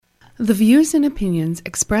The views and opinions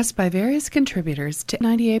expressed by various contributors to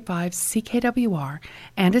 98.5 CKWR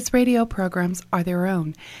and its radio programs are their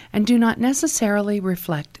own and do not necessarily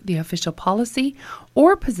reflect the official policy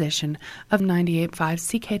or position of 98.5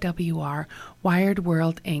 CKWR Wired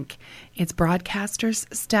World, Inc., its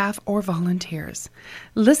broadcasters, staff, or volunteers.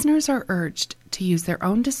 Listeners are urged to use their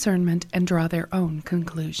own discernment and draw their own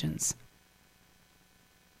conclusions.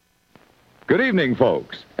 Good evening,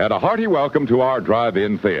 folks, and a hearty welcome to our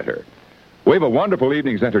drive-in theater. We have a wonderful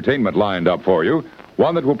evening's entertainment lined up for you,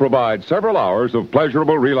 one that will provide several hours of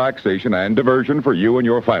pleasurable relaxation and diversion for you and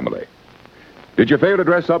your family. Did you fail to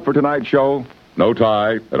dress up for tonight's show? No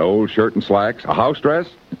tie, an old shirt and slacks, a house dress?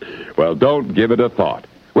 Well, don't give it a thought.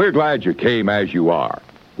 We're glad you came as you are.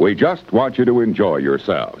 We just want you to enjoy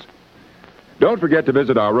yourselves. Don't forget to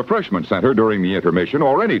visit our refreshment center during the intermission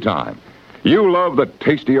or any time. You love the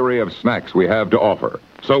tasty array of snacks we have to offer.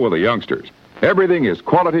 So will the youngsters. Everything is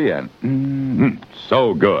quality and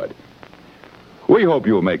so good. We hope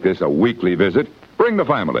you'll make this a weekly visit. Bring the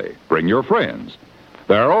family. Bring your friends.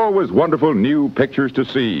 There are always wonderful new pictures to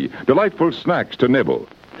see, delightful snacks to nibble.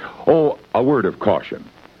 Oh, a word of caution.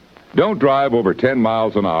 Don't drive over 10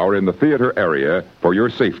 miles an hour in the theater area for your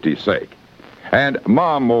safety's sake. And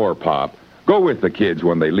Mom or Pop, go with the kids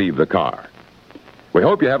when they leave the car. We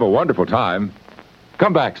hope you have a wonderful time.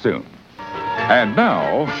 Come back soon. And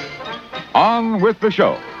now, on with the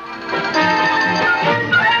show.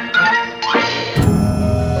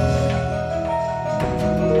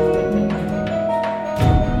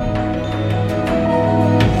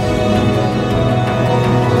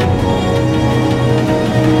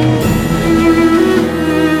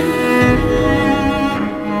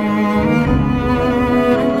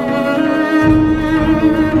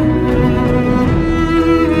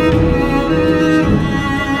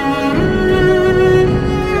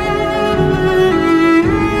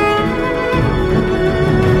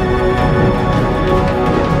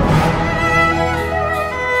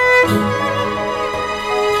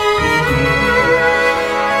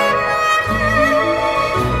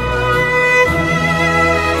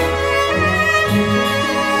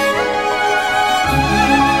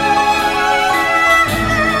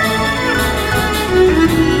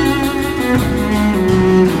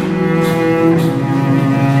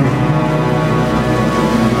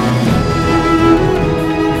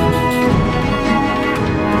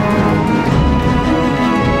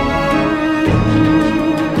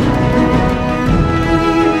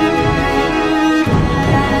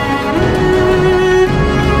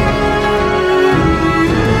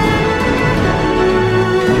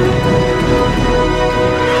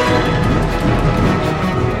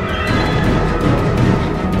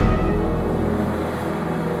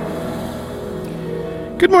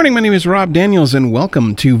 Good morning, my name is Rob Daniels, and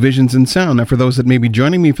welcome to Visions in Sound. Now, for those that may be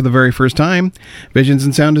joining me for the very first time, Visions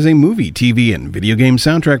in Sound is a movie, TV, and video game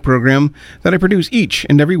soundtrack program that I produce each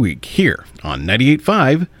and every week here on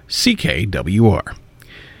 98.5 CKWR.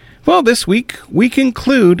 Well, this week, we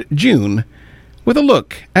conclude June with a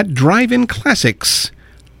look at Drive-In Classics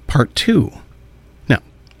Part 2. Now,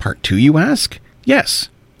 Part 2, you ask? Yes,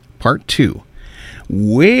 Part 2.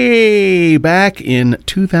 Way back in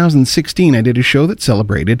 2016, I did a show that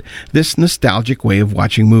celebrated this nostalgic way of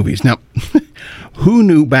watching movies. Now, who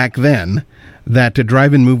knew back then that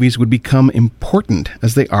drive-in movies would become important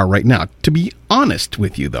as they are right now? To be honest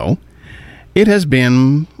with you, though, it has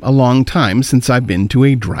been a long time since I've been to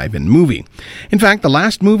a drive-in movie. In fact, the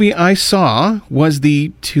last movie I saw was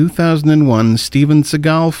the 2001 Steven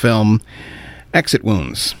Seagal film, Exit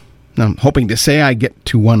Wounds. Now, I'm hoping to say I get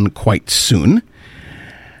to one quite soon.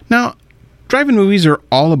 Now, drive-in movies are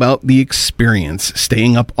all about the experience,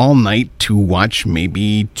 staying up all night to watch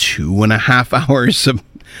maybe 2.5 hours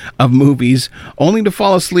of movies, only to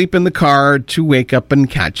fall asleep in the car to wake up and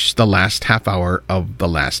catch the last half hour of the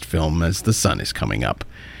last film as the sun is coming up.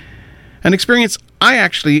 An experience I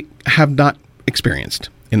actually have not experienced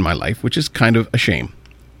in my life, which is kind of a shame.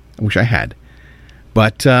 I wish I had.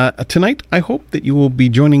 But tonight, I hope that you will be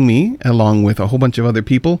joining me, along with a whole bunch of other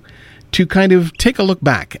people, to kind of take a look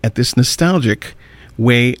back at this nostalgic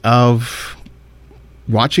way of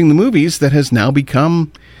watching the movies that has now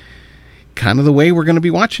become kind of the way we're going to be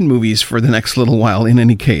watching movies for the next little while in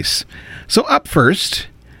any case. So up first,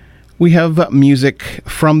 we have music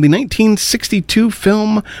from the 1962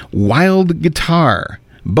 film Wild Guitar.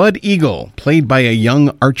 Bud Eagle, played by a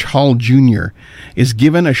young Arch Hall Jr., is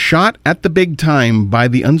given a shot at the big time by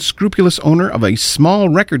the unscrupulous owner of a small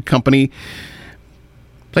record company,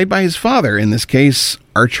 played by his father, in this case,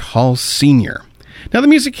 Arch Hall Sr. Now, the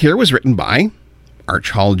music here was written by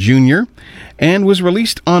Arch Hall Jr. and was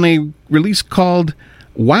released on a release called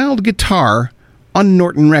Wild Guitar on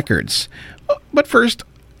Norton Records. But first,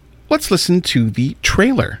 let's listen to the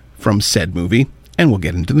trailer from said movie, and we'll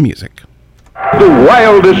get into the music. The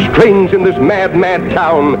wildest strings in this mad, mad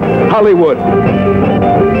town, Hollywood.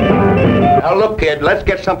 Now look, kid, let's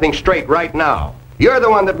get something straight right now. You're the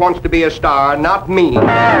one that wants to be a star, not me. You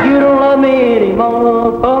don't love me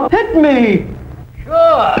anymore. Hit me.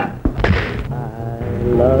 Sure.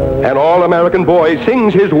 An all-American boy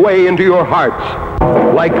sings his way into your hearts.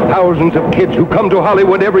 Like thousands of kids who come to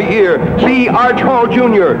Hollywood every year, see Arch Hall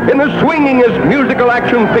Jr. in the swingingest musical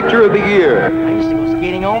action picture of the year. I used to go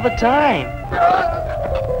skating all the time.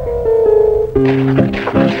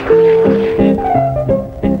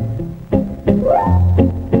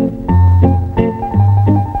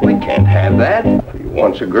 We can't have that. If he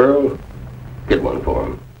wants a girl, get one for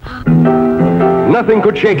him. Nothing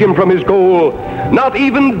could shake him from his goal, not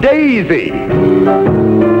even Daisy.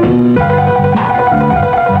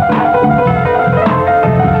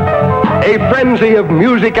 A frenzy of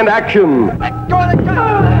music and action.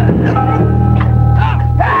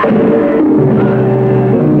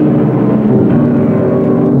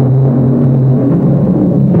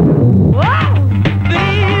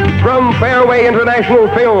 From Fairway International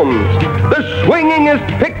Films, the swingingest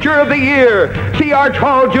picture of the year. See Arch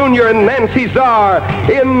Hall Jr. and Nancy Czar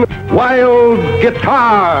in Wild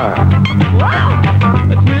Guitar. Wow!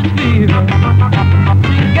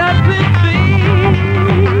 She got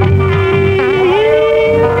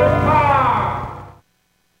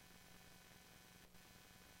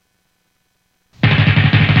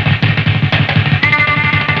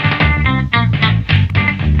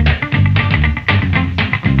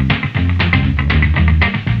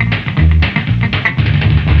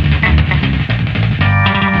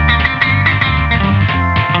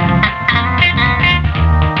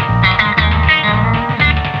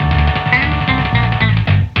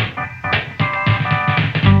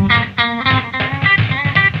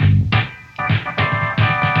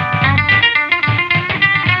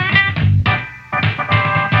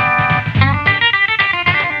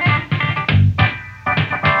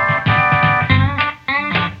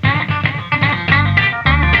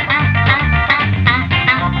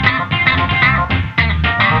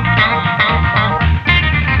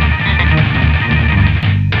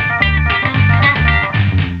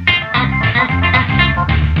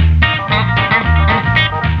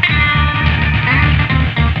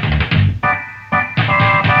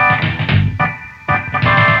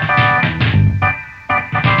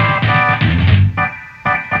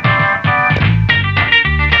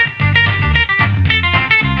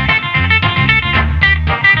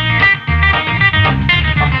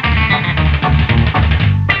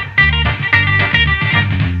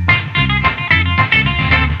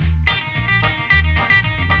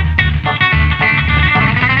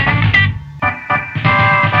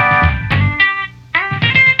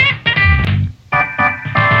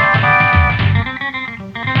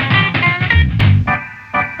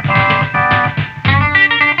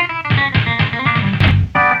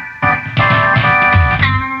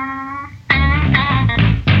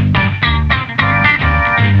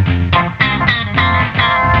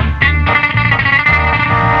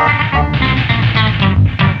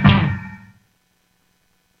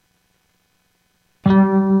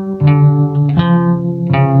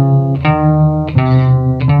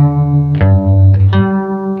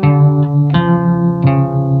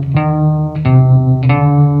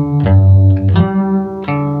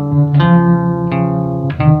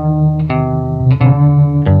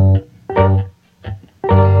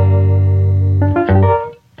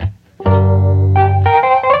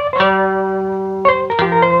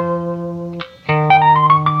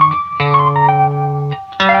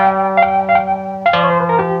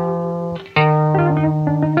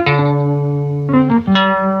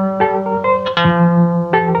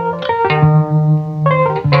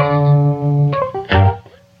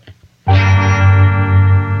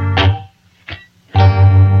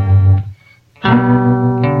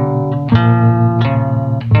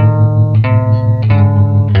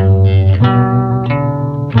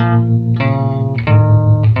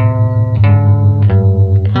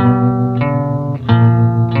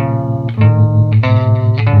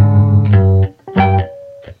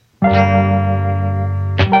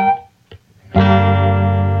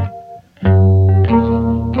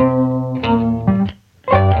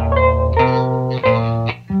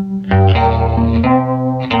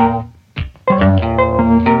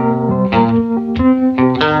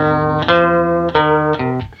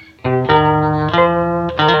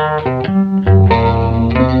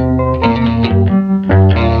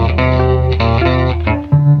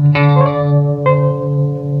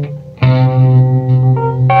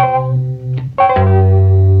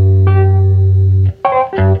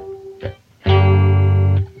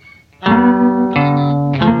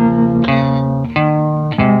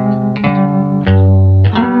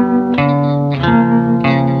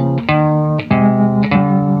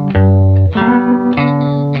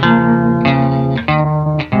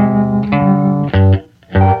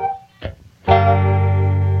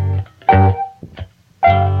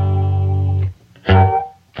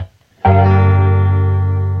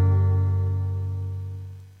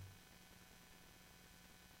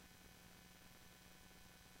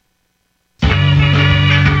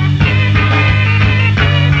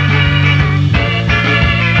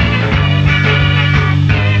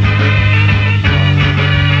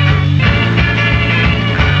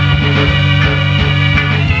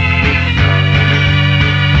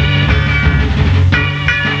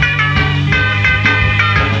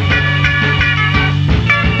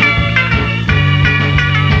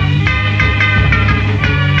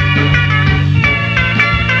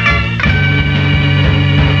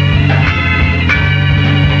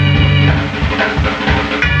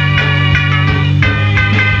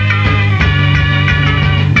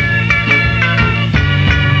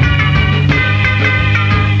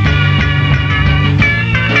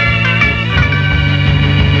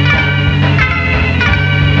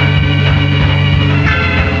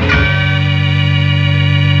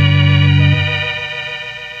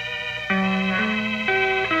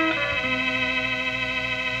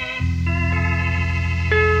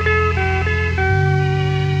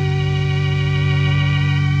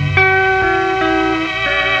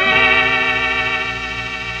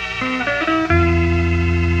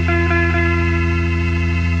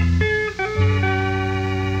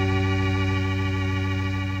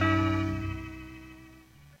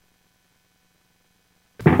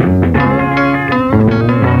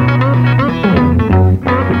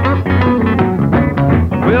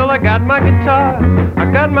got my guitar, I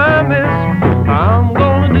got my miss. I'm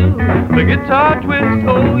gonna do the guitar twist,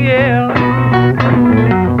 oh yeah.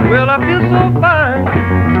 Well, I feel so fine,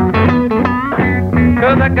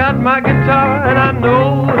 'cause I got my guitar and I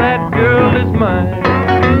know that girl is mine.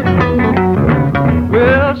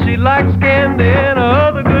 Well, she likes candy and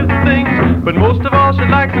other good things, but most of all she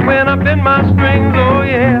likes it when I bend my strings, oh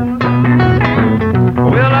yeah.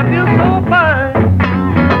 Well, I feel so fine,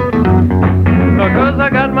 'cause I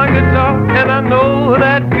got my guitar and I know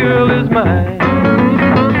that girl is mine.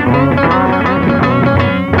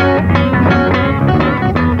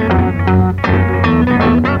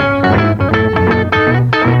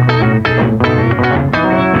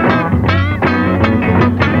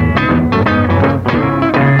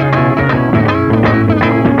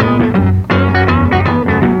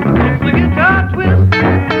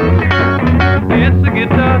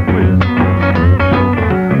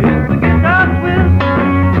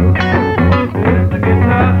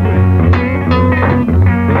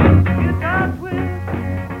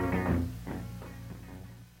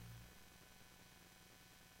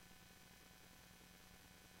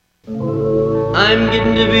 I'm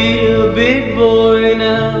getting to be a big boy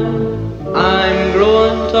now. I'm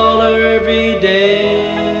growing taller every day.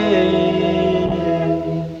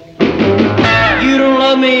 You don't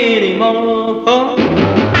love me anymore. Oh,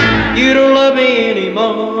 you don't love me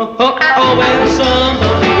anymore. Oh, oh well,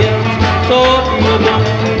 somebody else taught me about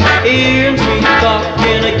hearing sweet talk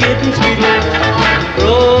and a getting sweet love.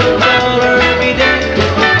 Growing taller every day,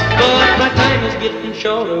 but my time is getting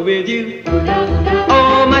shorter with you.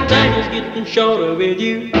 Oh, my time is getting shorter with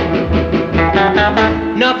you.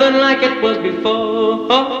 Nothing like it was before.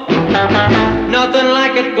 Oh, nothing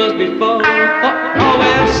like it was before. Oh, oh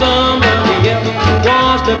well, somebody else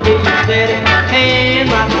wants to be steady and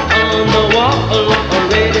right on the wall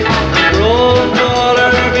already. I'm growing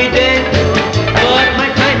taller every day, but my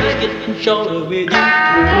time is getting shorter with you.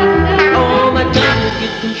 Oh, my time is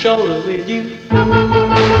getting shorter with you.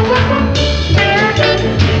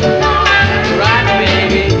 Right,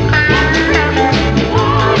 baby.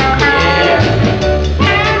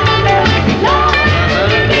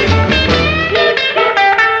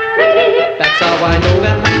 That's how I know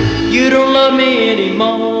that you don't love me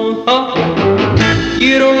anymore. Oh,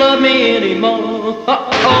 you don't love me anymore. Oh,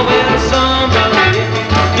 oh well, somebody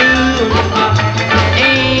do.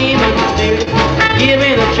 Ain't no mistake. Give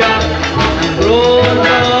me the shot. I'm growing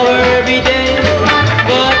taller every day,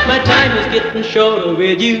 but my time is getting shorter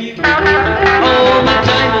with you. Oh, my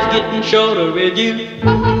time is getting shorter with you.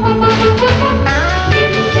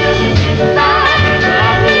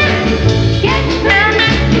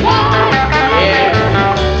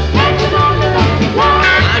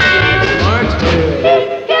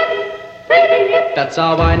 That's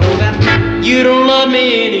how I know that you don't love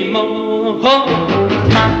me anymore.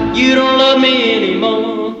 Oh, you don't love me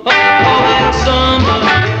anymore. Oh, that somebody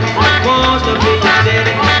wants to be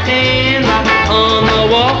steady and on the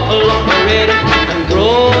wall already. I'm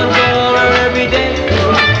growing taller every day,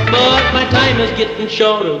 but my time is getting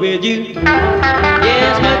shorter with you.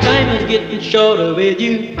 Yes, my time is getting shorter with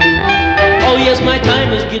you. Oh, yes, my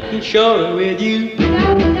time is getting shorter with you.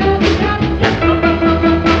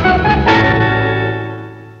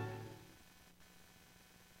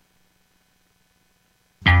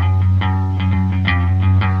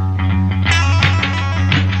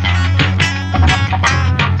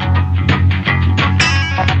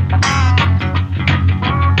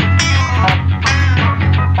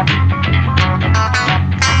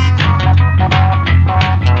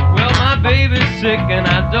 And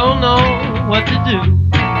I don't know what to do.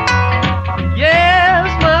 Yes,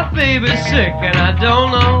 my baby's sick and I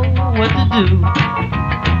don't know what to do.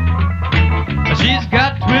 She's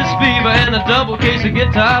got twist fever and a double case of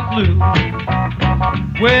guitar flu.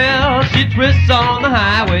 Well, she twists on the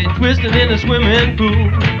highway, twisting in the swimming pool.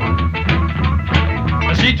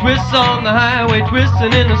 She twists on the highway,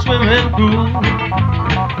 twisting in the swimming pool.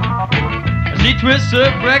 She twists her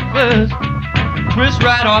breakfast, twists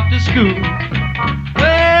right off to school.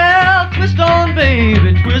 Well, twist on,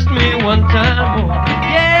 baby, twist me one time more.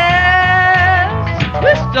 Yes,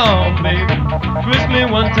 twist on, baby, twist me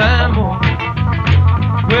one time more.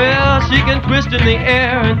 Well, she can twist in the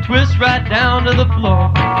air and twist right down to the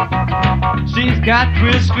floor. She's got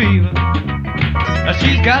twist fever.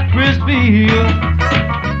 She's got twist fever.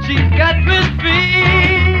 She's got twist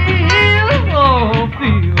fever. Oh,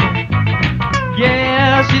 fever.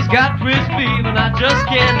 Yeah, she's got twist fever and I just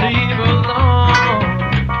can't leave her alone.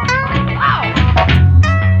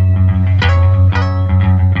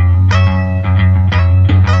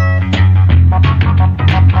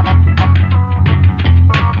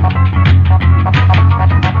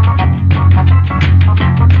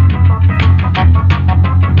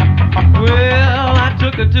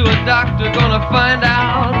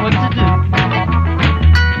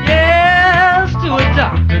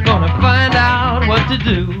 to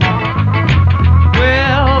do.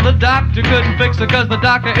 Well, the doctor couldn't fix her 'cause the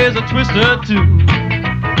doctor is a twister too.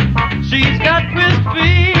 She's got twist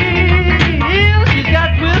feet, she's got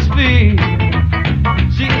twist feet.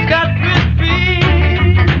 She's got twist feet,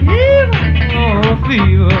 oh,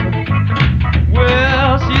 fever.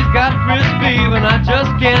 Well, she's got twist fever and I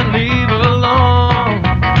just can't leave her alone.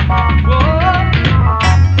 Whoa.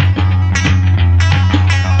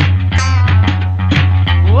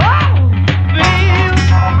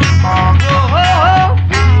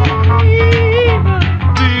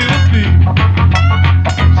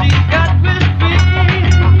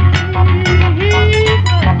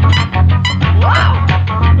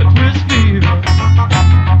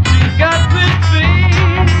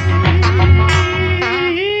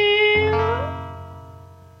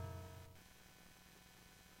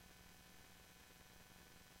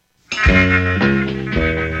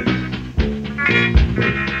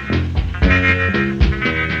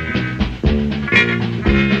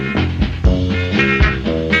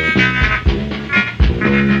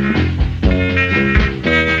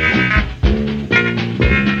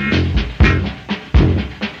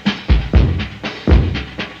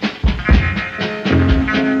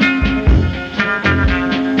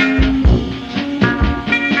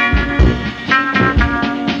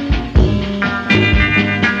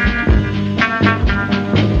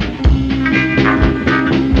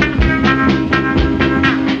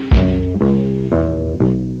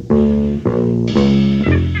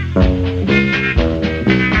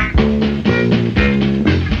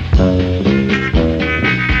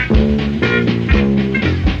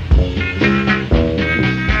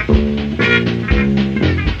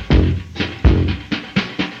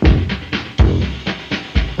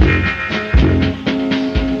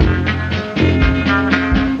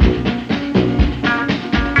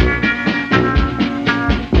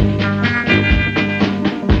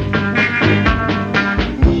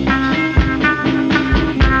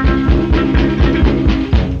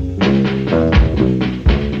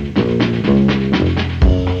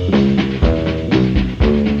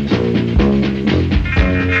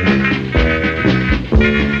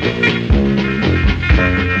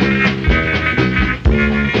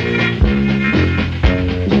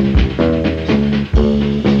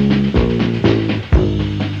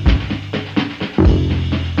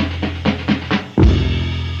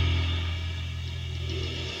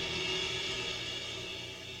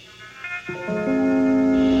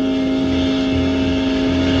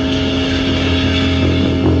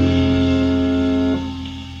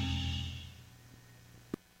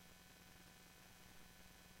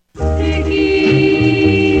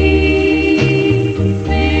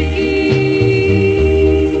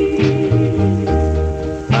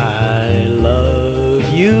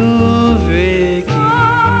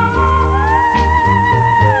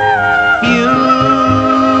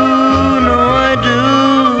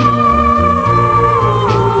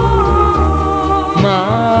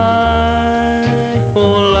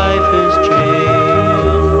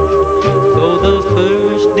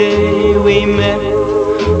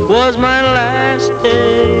 was my last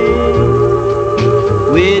day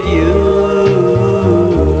with you.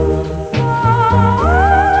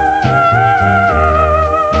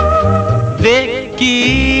 Vicky,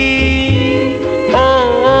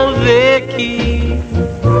 oh Vicky,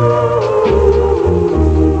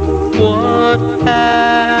 what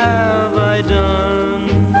have I done?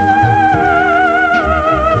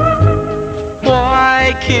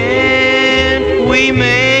 Why can't we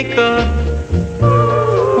make up?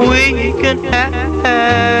 We can have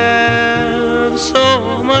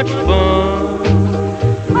so much fun.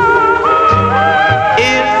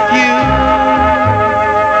 If you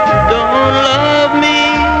don't love me,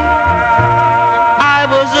 I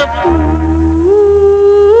was a fool.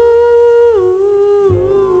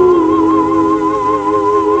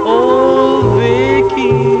 Oh,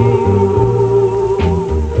 Vicky,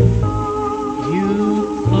 you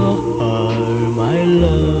are my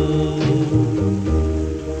love.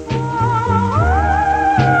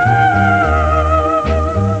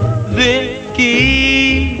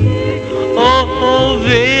 Vicky, oh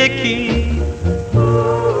Vicky,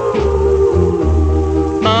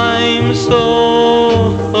 I'm so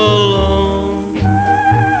alone.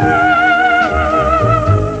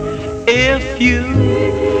 If you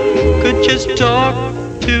could just talk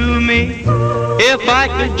to me, if I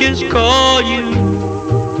could just call you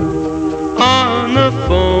on the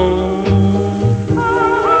phone,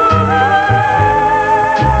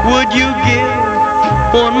 would you give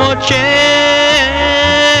one more chance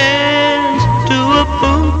to a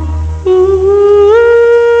fool?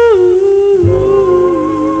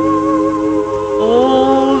 Oh,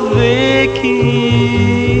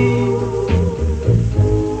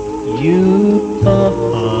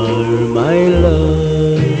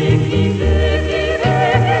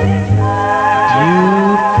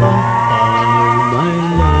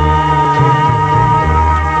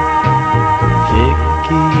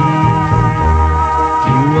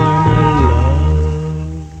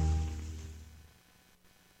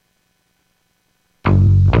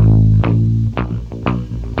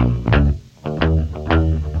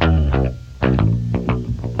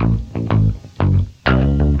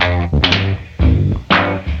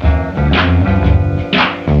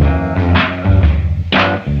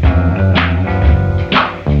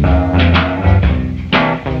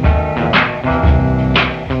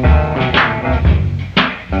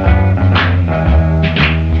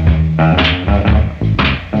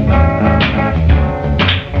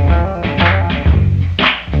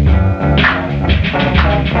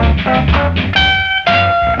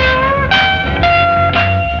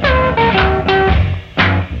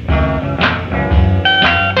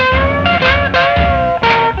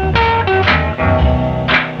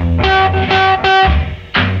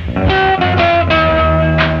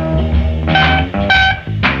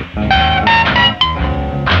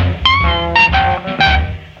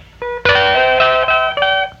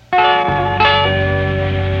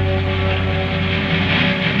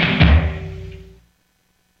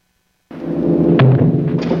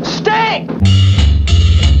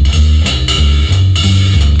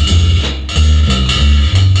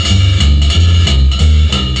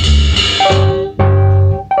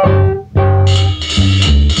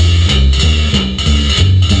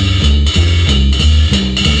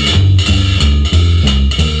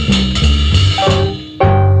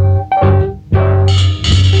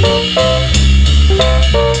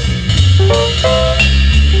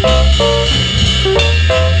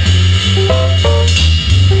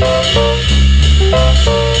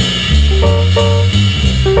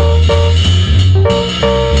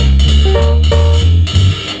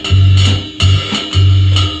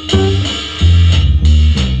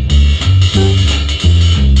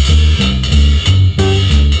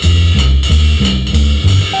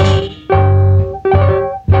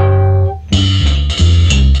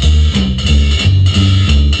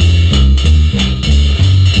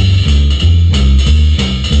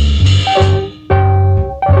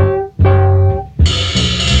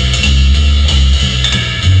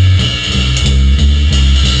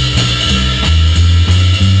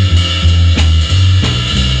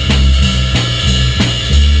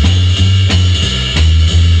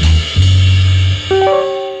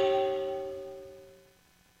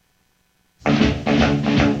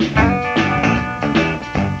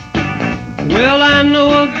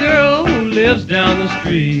 lives down the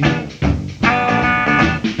street.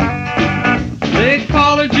 They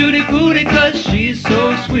call her Judy Booty 'cause she's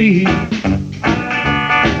so sweet.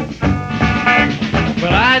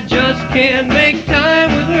 But I just can't make time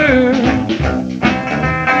with her.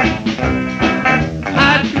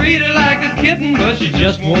 I treat her like a kitten, but she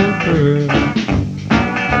just won't purr.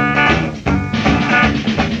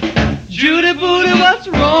 Judy Booty, what's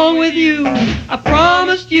wrong with you? I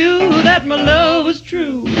promised you that my love was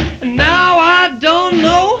true, and now I don't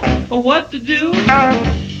know what to do.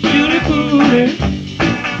 Judy Booty,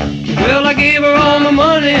 well, I gave her all my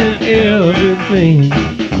money and everything,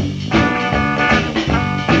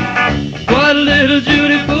 but little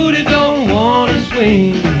Judy Booty don't want to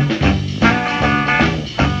swing.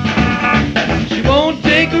 She won't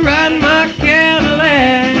take a ride in my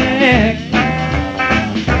Cadillac.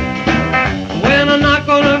 When I knock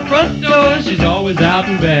on her front door, she's always out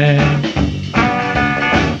and back.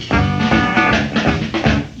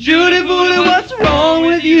 Judy Booty, what's wrong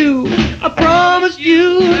with you? I promised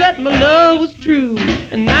you that my love was true,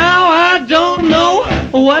 and now I don't know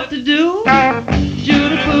what to do.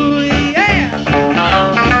 Judy Booty, yeah!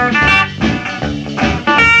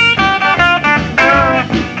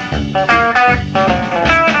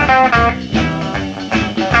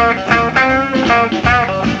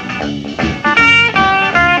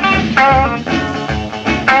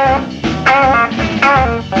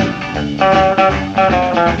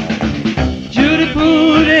 Judy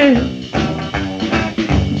Booty,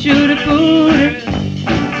 Judy Booty,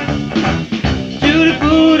 Judy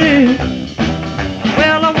Booty.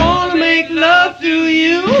 Well, I wanna make love to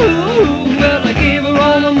you. Well, I gave her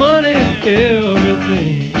all my money and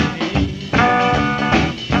everything,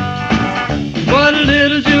 but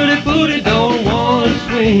little Judy Booty don't wanna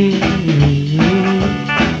swing.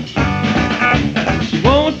 She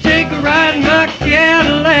won't take a ride in my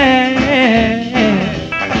Cadillac.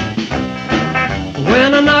 When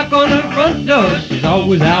I knock on her front door, she's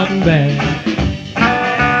always out and back.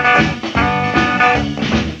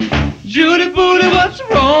 Judy Booty, what's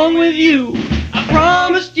wrong with you? I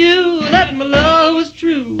promised you that my love was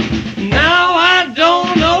true. Now I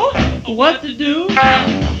don't know what to do.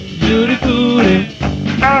 Judy Booty,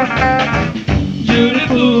 Judy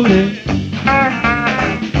Booty,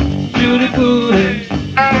 Judy Booty.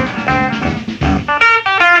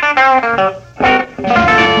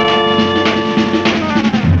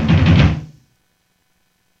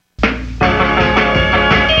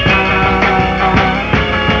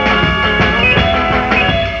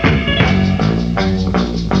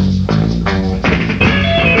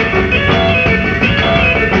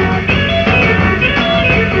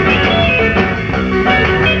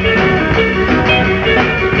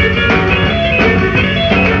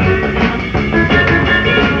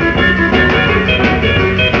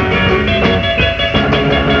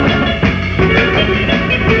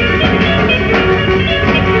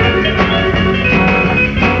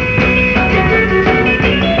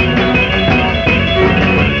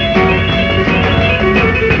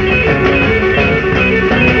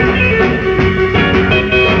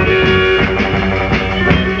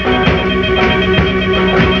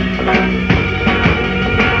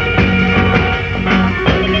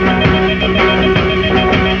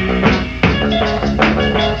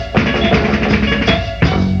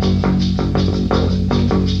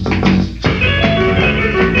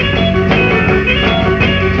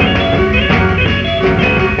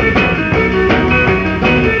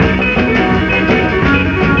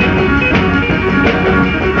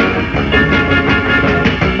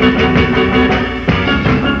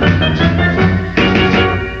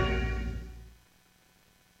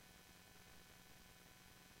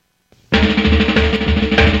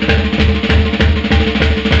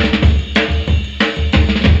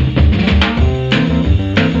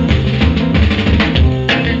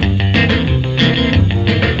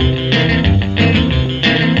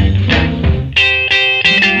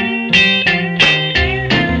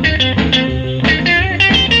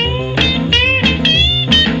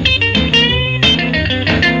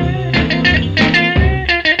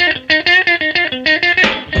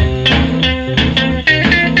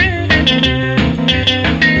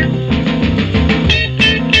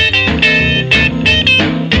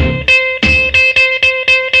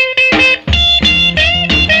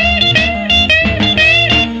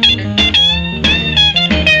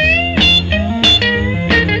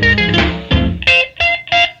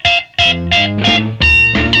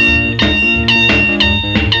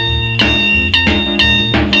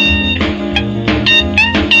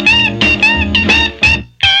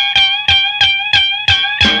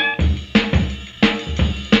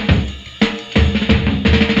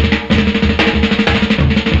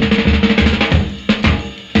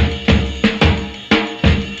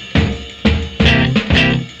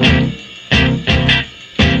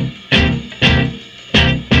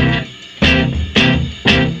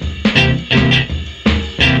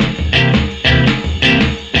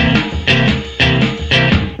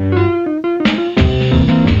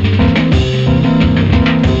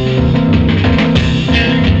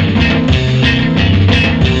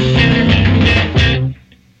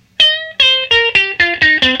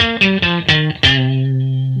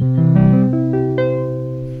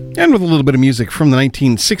 And with a little bit of music from the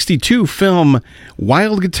 1962 film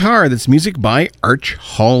Wild Guitar, that's music by Arch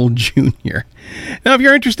Hall Jr. Now, if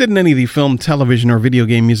you're interested in any of the film, television, or video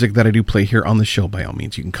game music that I do play here on the show, by all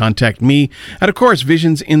means, you can contact me at, of course,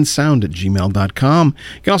 visionsinsound@gmail.com.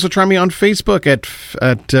 You can also try me on Facebook at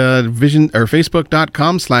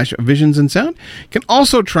facebook.com/visionsinsound. You can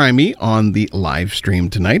also try me on the live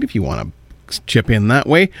stream tonight if you want to chip in that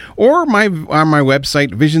way, or on my website,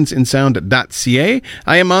 visionsinsound.ca.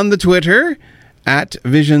 I am on the Twitter at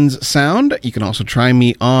VisionsSound. You can also try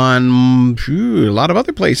me on a lot of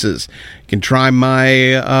other places. You can try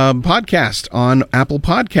my podcast on Apple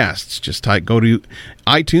Podcasts. Just go to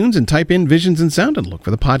iTunes and type in Visions and Sound and look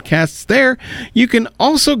for the podcasts there. You can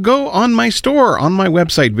also go on my store on my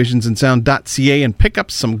website, visionsandsound.ca, and pick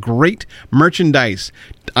up some great merchandise.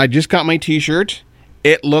 I just got my t-shirt.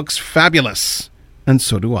 It looks fabulous. And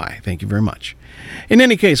so do I. Thank you very much. In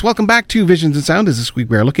any case, welcome back to Visions and Sound. As this week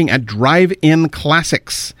we are looking at drive-in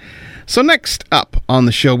classics. So next up on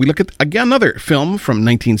the show, we look at another film from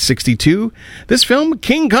 1962. This film,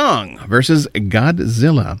 King Kong versus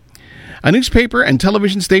Godzilla. A newspaper and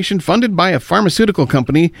television station funded by a pharmaceutical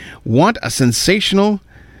company want a sensation,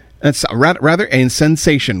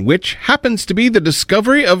 which happens to be the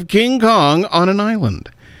discovery of King Kong on an island.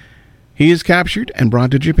 He is captured and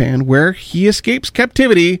brought to Japan, where he escapes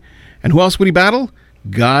captivity. And who else would he battle?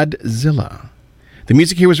 Godzilla. The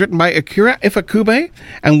music here was written by Akira Ifukube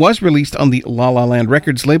and was released on the La La Land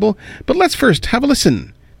Records label. But let's first have a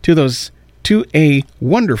listen to a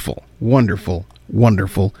wonderful, wonderful,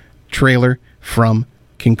 wonderful trailer from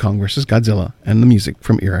King Kong vs. Godzilla and the music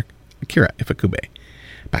from Akira Ifukube.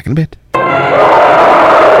 Back in a bit.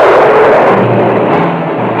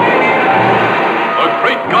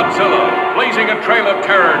 Godzilla, blazing a trail of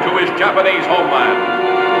terror to his Japanese homeland.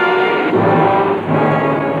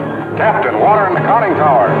 Captain, water in the conning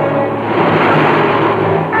tower.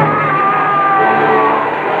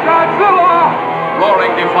 Godzilla!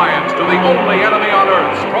 Roaring defiance to the only enemy on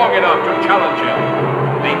Earth strong enough to challenge him.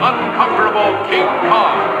 The unconquerable King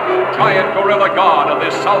Kong, giant gorilla god of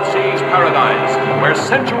this South Seas paradise, where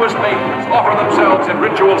sensuous maidens offer themselves in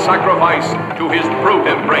ritual sacrifice to his brute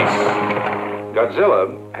embrace. Godzilla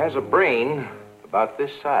has a brain about this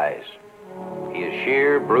size. He is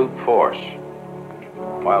sheer brute force.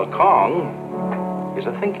 While Kong is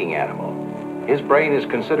a thinking animal. His brain is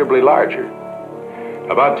considerably larger,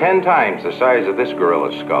 about 10 times the size of this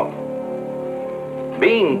gorilla's skull.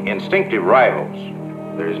 Being instinctive rivals,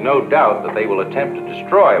 there is no doubt that they will attempt to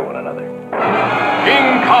destroy one another.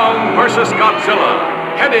 King Kong versus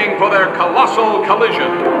Godzilla, heading for their colossal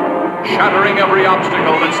collision, shattering every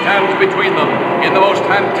obstacle that stands between them in the most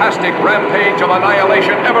fantastic rampage of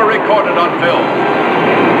annihilation ever recorded on film.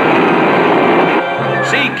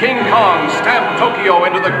 See King Kong stamp Tokyo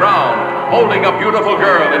into the ground, holding a beautiful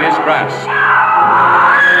girl in his grasp.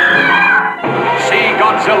 See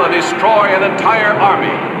Godzilla destroy an entire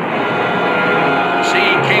army. See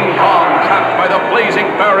King Kong trapped by the blazing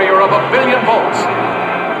barrier of 1 billion volts.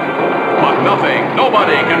 But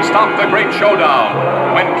nobody can stop the great showdown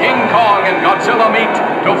when King Kong and Godzilla meet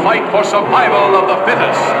to fight for survival of the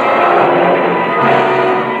fittest.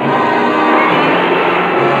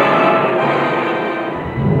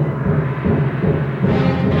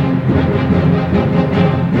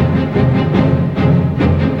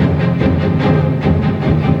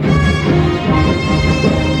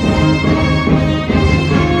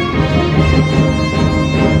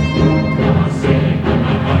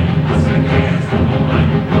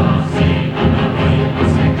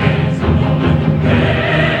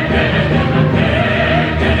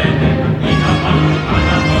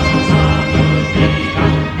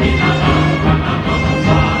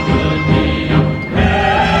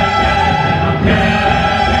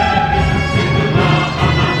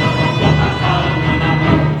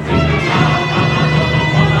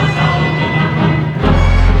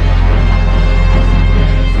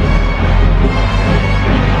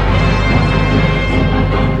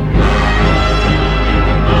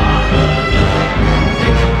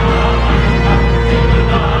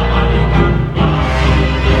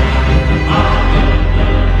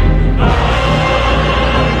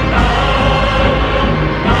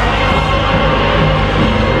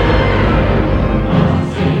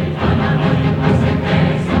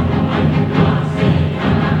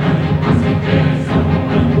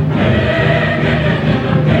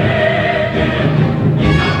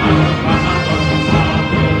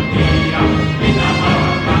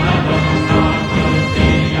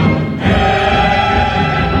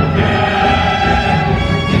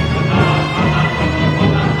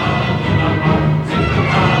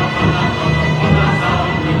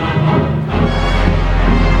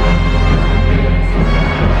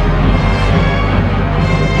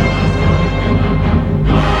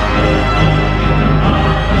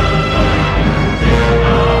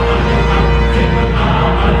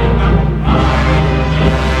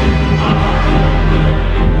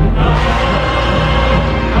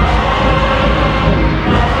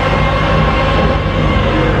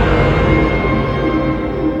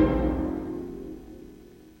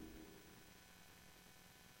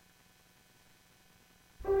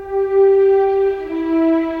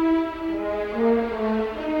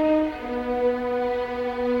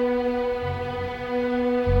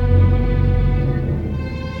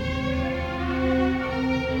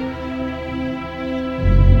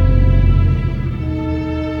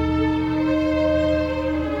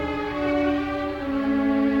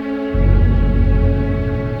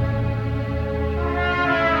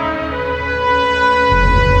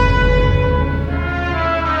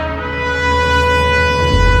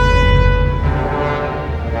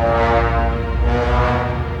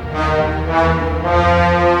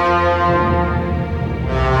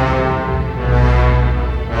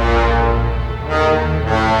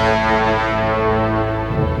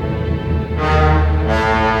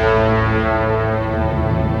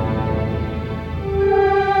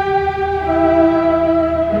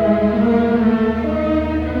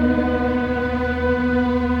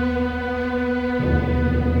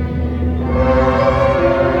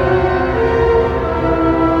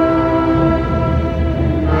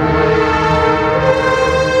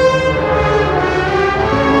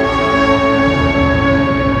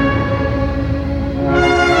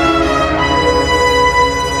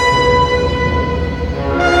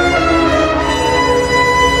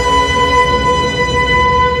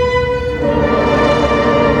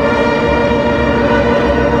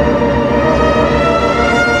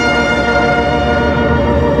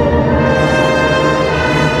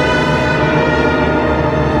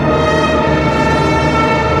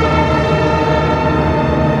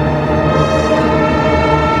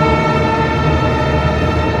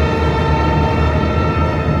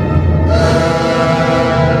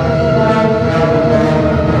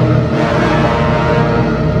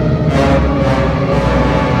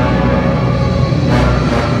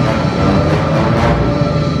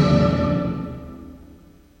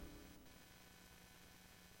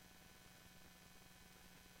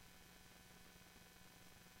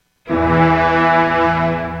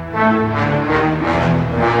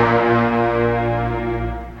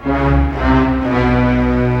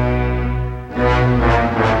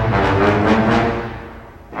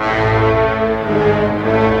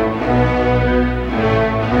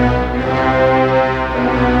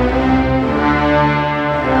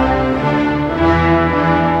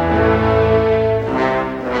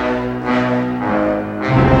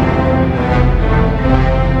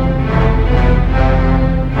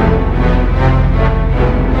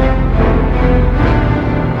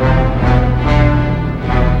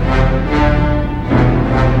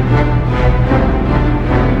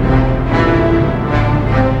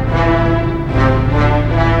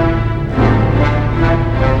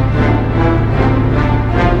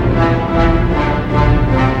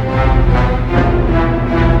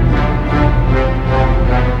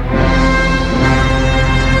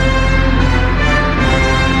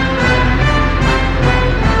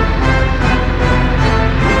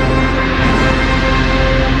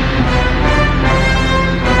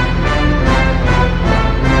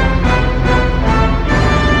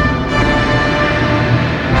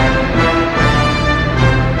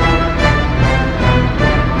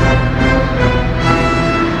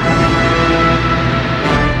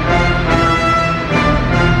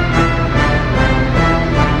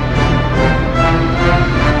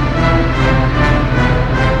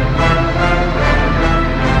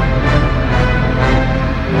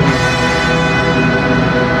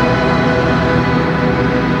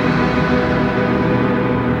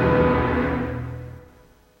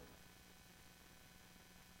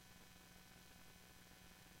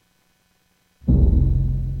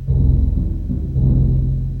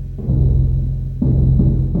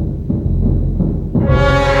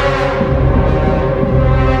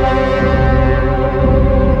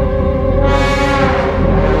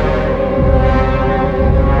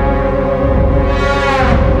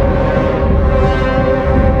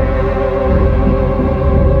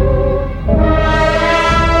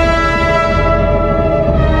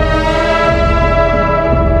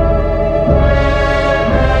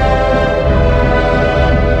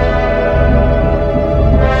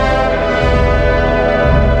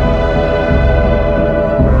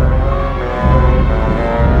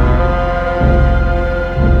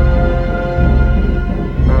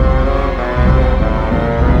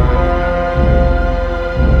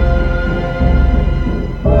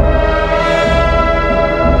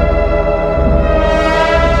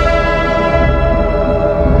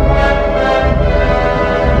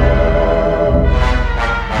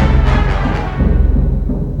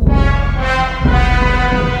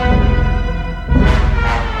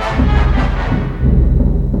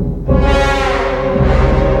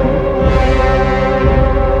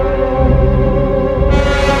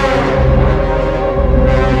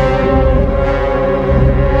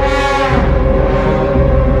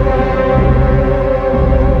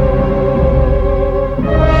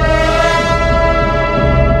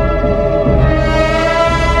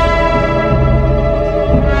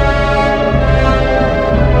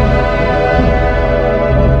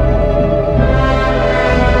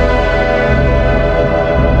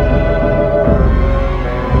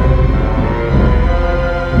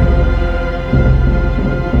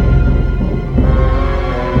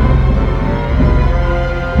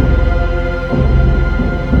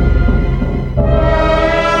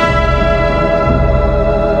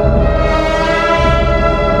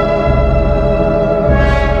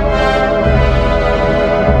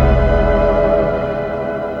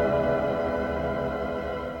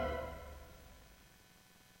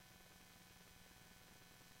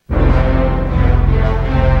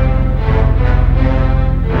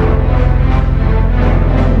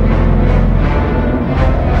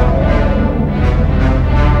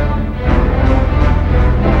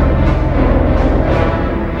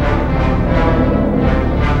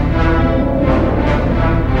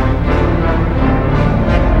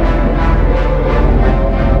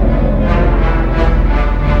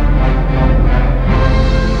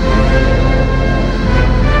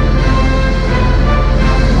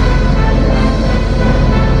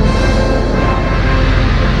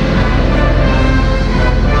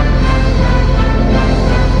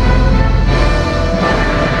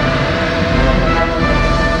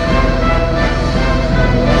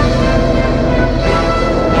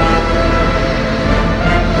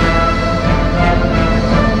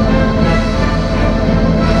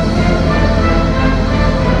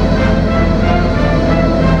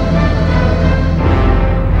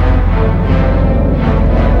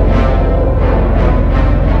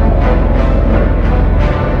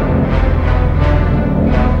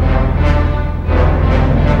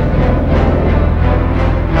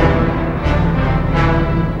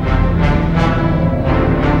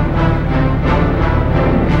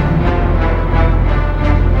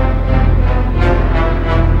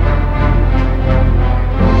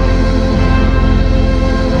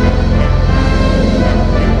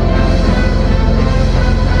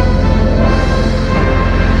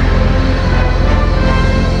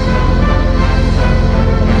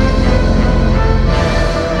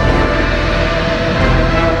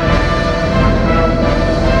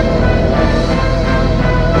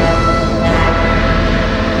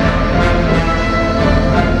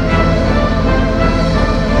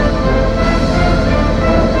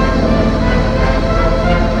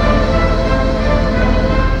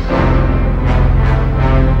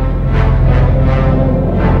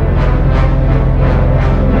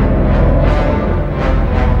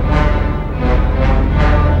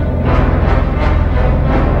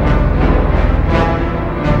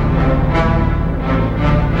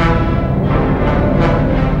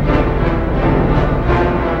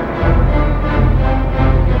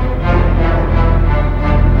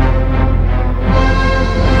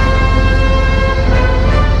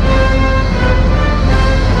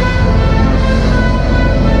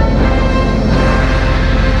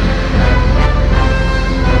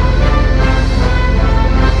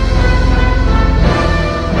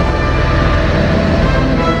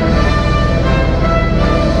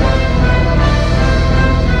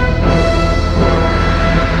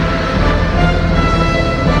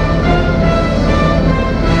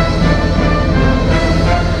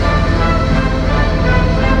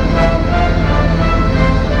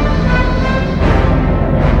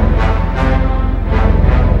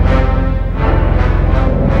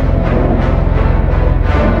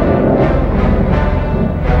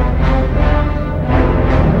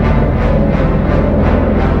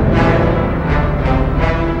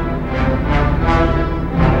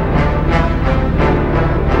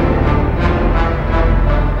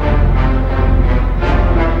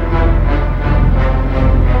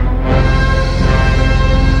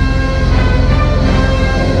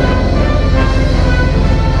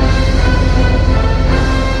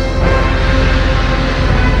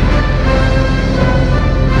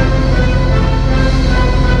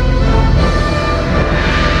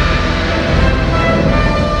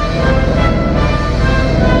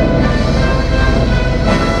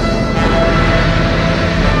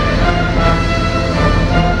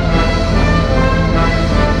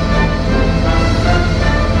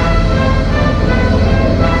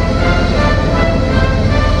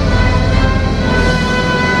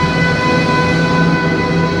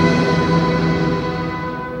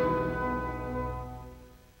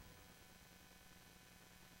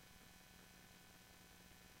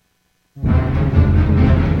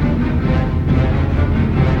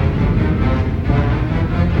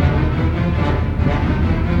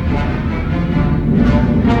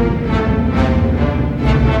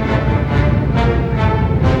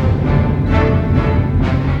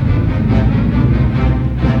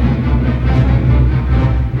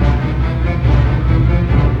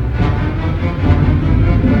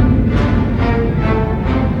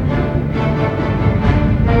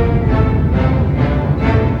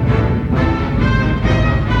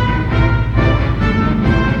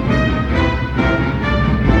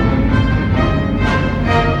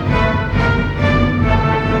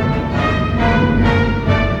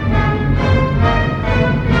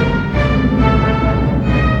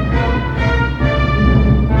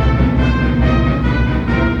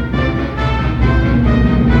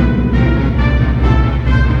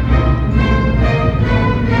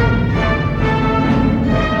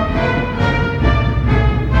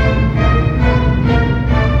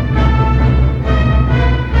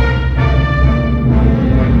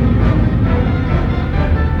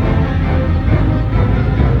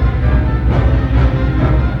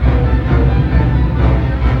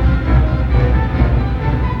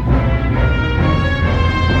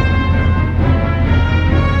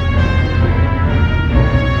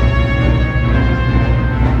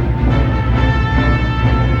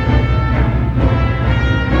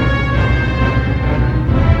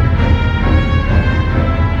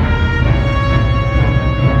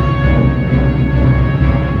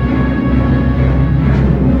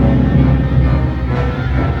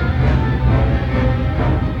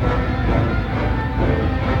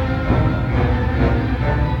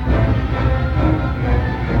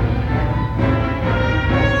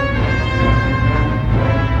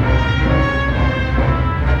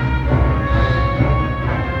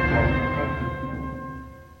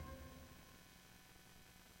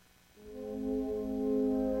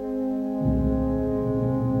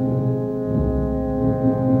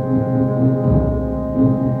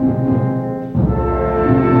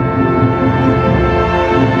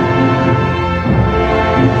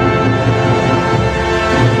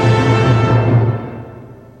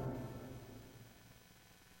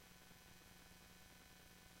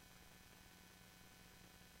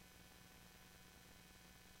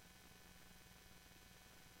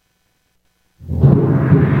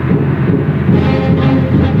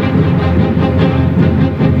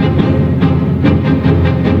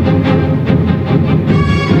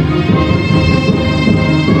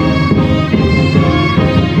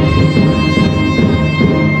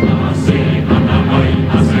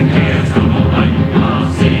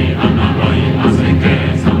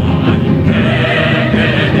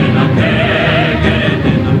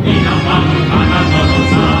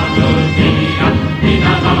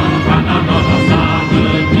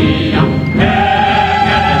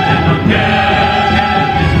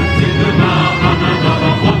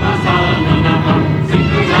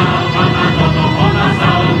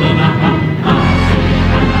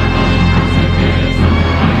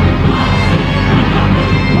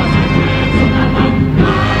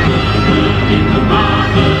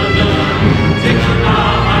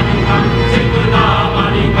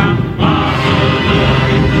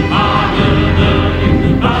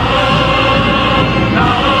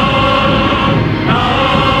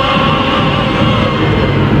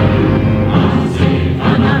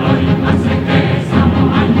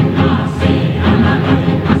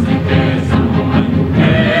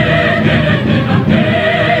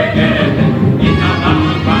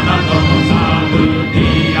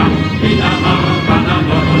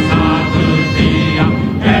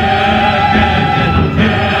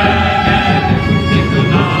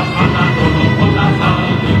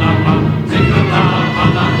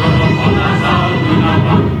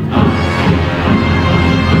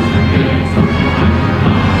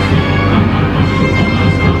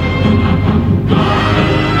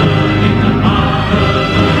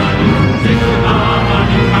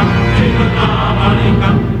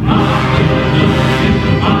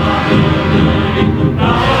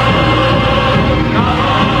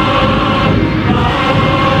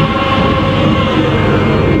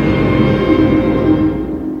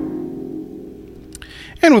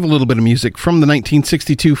 with a little bit of music from the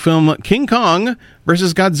 1962 film King Kong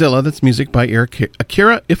vs. Godzilla. That's music by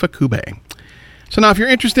Akira Ifukube. So now, if you're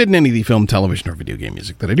interested in any of the film, television, or video game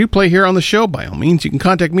music that I do play here on the show, by all means, you can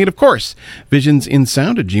contact me at, of course,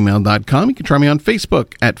 visionsinsound@gmail.com. You can try me on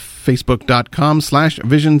Facebook at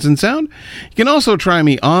facebook.com/visionsinsound. You can also try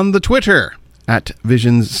me on the Twitter at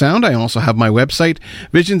visionssound. I also have my website,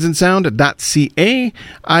 visionsandsound.ca.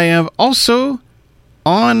 I have also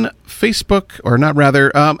on Facebook, or not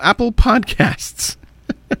rather, Apple Podcasts.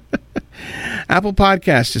 Apple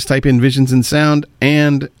Podcasts, just type in Visions and Sound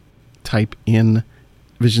and type in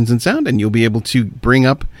Visions and Sound, and you'll be able to bring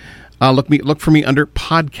up, look for me under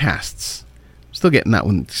podcasts. Still getting that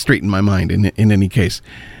one straight in my mind in any case.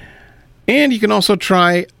 And you can also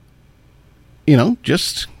try,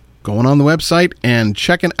 just going on the website and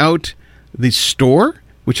checking out the store,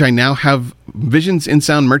 which I now have Visions in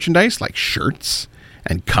Sound merchandise like shirts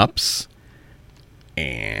and cups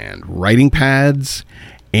and writing pads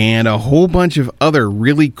and a whole bunch of other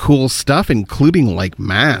really cool stuff, including like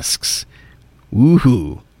masks.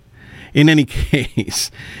 Woohoo. In any case,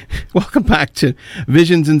 welcome back to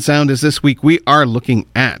Visions and Sound, as this week we are looking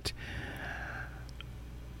at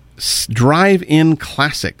drive-in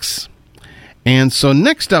classics. And so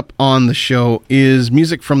next up on the show is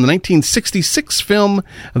music from the 1966 film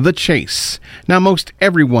The Chase. Now, most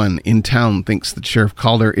everyone in town thinks that Sheriff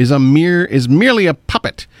Calder is merely a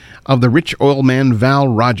puppet of the rich oil man Val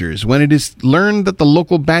Rogers, when it is learned that the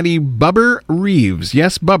local baddie Bubber Reeves,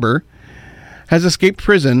 yes, Bubber, has escaped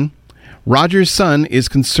prison. Rogers' son is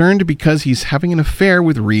concerned because he's having an affair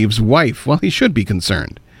with Reeves' wife. Well, he should be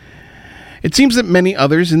concerned. It seems that many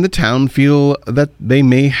others in the town feel that they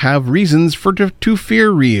may have reasons to fear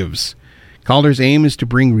Reeves. Calder's aim is to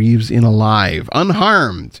bring Reeves in alive,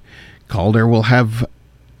 unharmed. Calder will have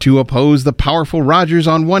to oppose the powerful Rogers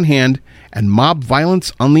on one hand and mob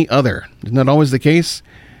violence on the other. Isn't that always the case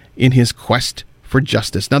in his quest for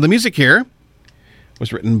justice? Now, the music here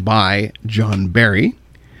was written by John Barry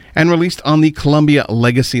and released on the Columbia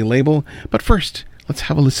Legacy label. But first, let's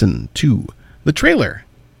have a listen to the trailer.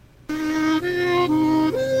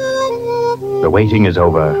 The waiting is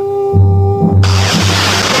over.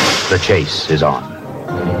 The chase is on.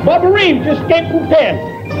 Bubba Reeves escaped from pen.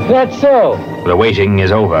 That's so. The waiting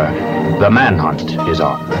is over. The manhunt is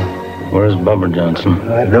on. Where's Bubba Johnson?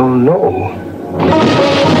 I don't know.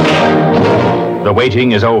 The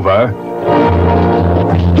waiting is over.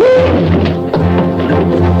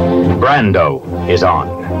 Brando is on.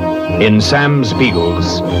 In Sam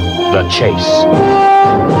Spiegel's The Chase.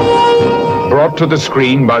 Brought to the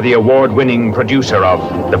screen by the award-winning producer of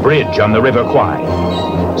The Bridge on the River Kwai.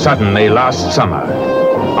 Suddenly, last summer,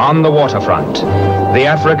 on the waterfront, the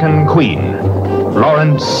African queen,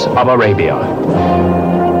 Lawrence of Arabia.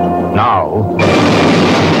 Now,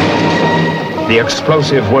 the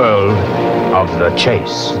explosive world of The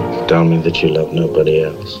Chase. Tell me that you love nobody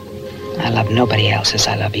else. I love nobody else as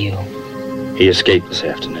I love you. He escaped this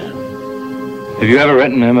afternoon. Have you ever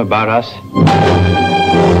written to him about us?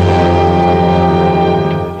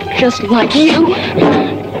 Just like you.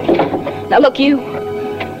 Now look, you.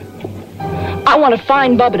 I want to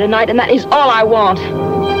find Bubba tonight, and that is all I want.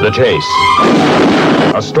 The Chase.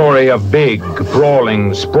 A story of big,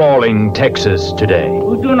 brawling, sprawling Texas today.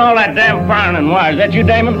 Who's doing all that damn firing and why? Is that you,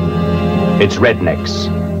 Damon? It's rednecks.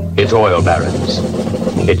 It's oil barons.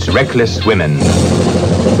 It's reckless women.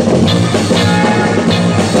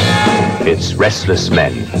 It's restless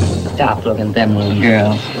men. Stop looking at them little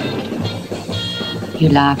girls. You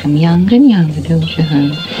like them younger and younger, don't you,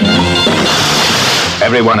 honey?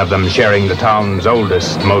 Every one of them sharing the town's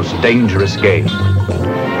oldest, most dangerous game.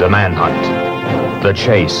 The manhunt. The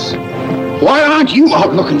chase. Why aren't you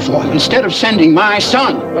out looking for him instead of sending my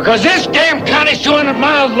son? Because this damn county's 200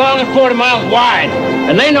 miles long and 40 miles wide.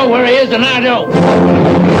 And they know where he is and I don't.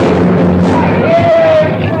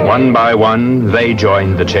 One by one, they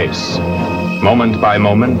join the chase. Moment by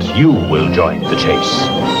moment, you will join the chase.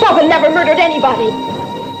 Bubba never murdered anybody.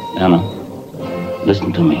 Anna,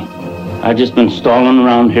 listen to me. I've just been stalling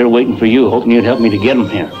around here waiting for you, hoping you'd help me to get him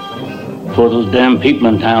here. Before those damn people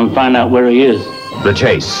in town find out where he is. The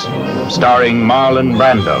Chase, starring Marlon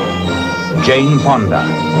Brando, Jane Fonda,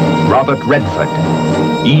 Robert Redford,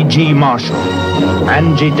 E.G. Marshall,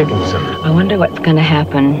 Angie Dickinson. I wonder what's going to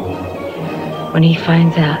happen when he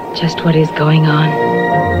finds out just what is going on.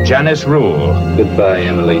 Janice Rule. Goodbye,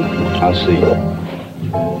 Emily. I'll see you.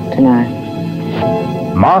 Tonight.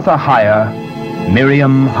 Martha Heyer,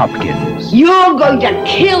 Miriam Hopkins. You're going to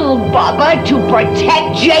kill Bubba to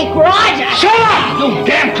protect Jake Rogers. Shut up, you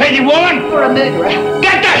damn crazy woman! You're a murderer.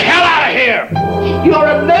 Get the hell out of here! You're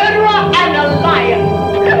a murderer and a liar.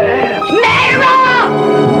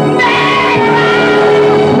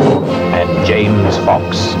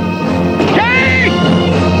 Fox. Kate!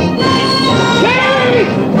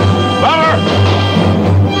 Kate! Bubber!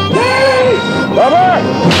 Kate! Bubber!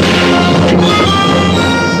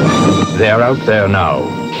 They're out there now,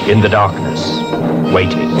 in the darkness,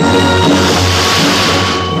 waiting.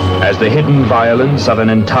 As the hidden violence of an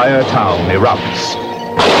entire town erupts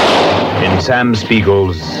in Sam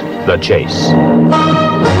Spiegel's The Chase.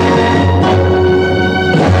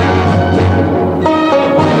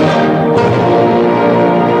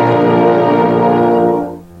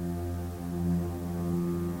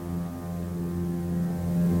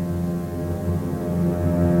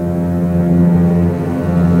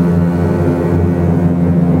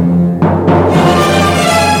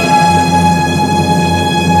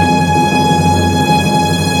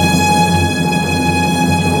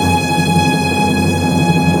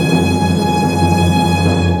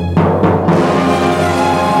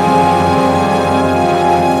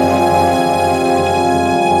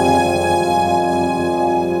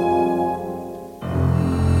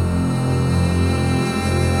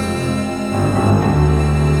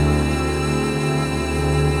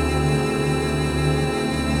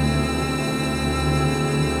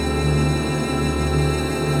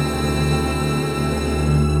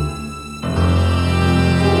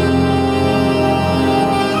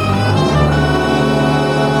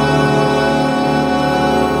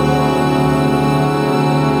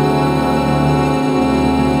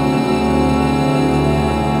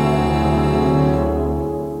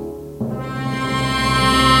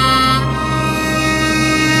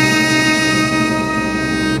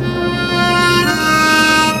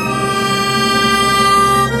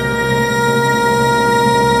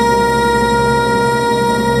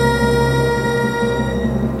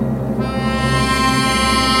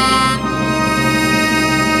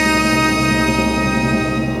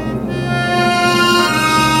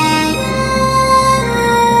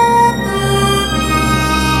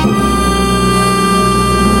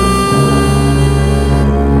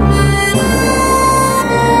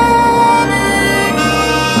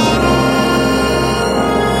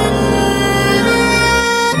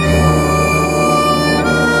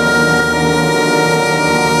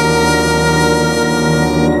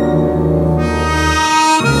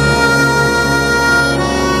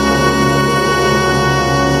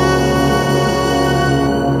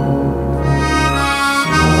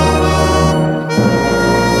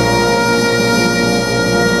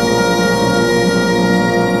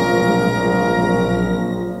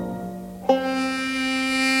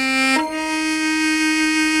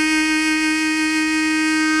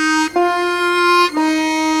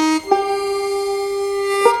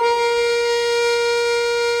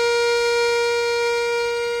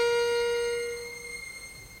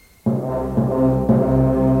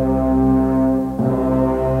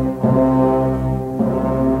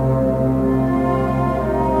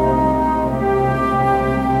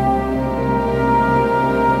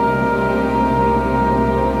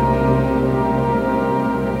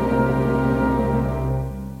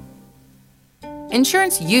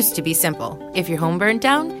 Insurance used to be simple. If your home burned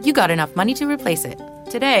down, you got enough money to replace it.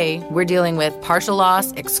 Today, we're dealing with partial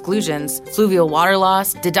loss, exclusions, fluvial water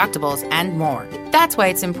loss, deductibles, and more. That's why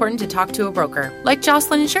it's important to talk to a broker, like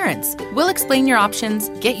Jocelyn Insurance. We'll explain your options,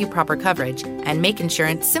 get you proper coverage, and make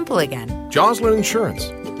insurance simple again. Jocelyn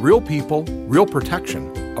Insurance. Real people, real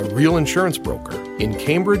protection. A real insurance broker. In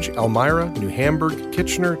Cambridge, Elmira, New Hamburg,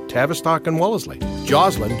 Kitchener, Tavistock, and Wellesley.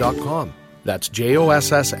 Joslin.com. That's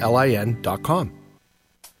JOSSLIN.com.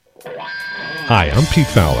 Hi, I'm Pete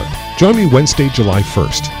Fowler. Join me Wednesday, July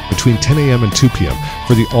 1st, between 10 a.m. and 2 p.m.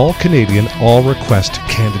 for the All-Canadian All-Request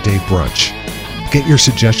Candidate Brunch. Get your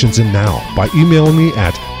suggestions in now by emailing me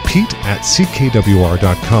at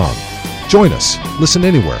pete@ckwr.com. Join us. Listen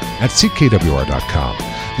anywhere at ckwr.com.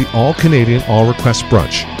 The All-Canadian All-Request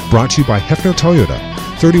Brunch, brought to you by Hefner Toyota,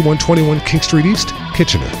 3121 King Street East,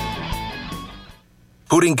 Kitchener.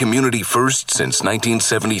 Putting community first since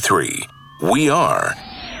 1973. We are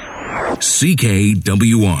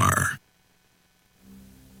CKWR.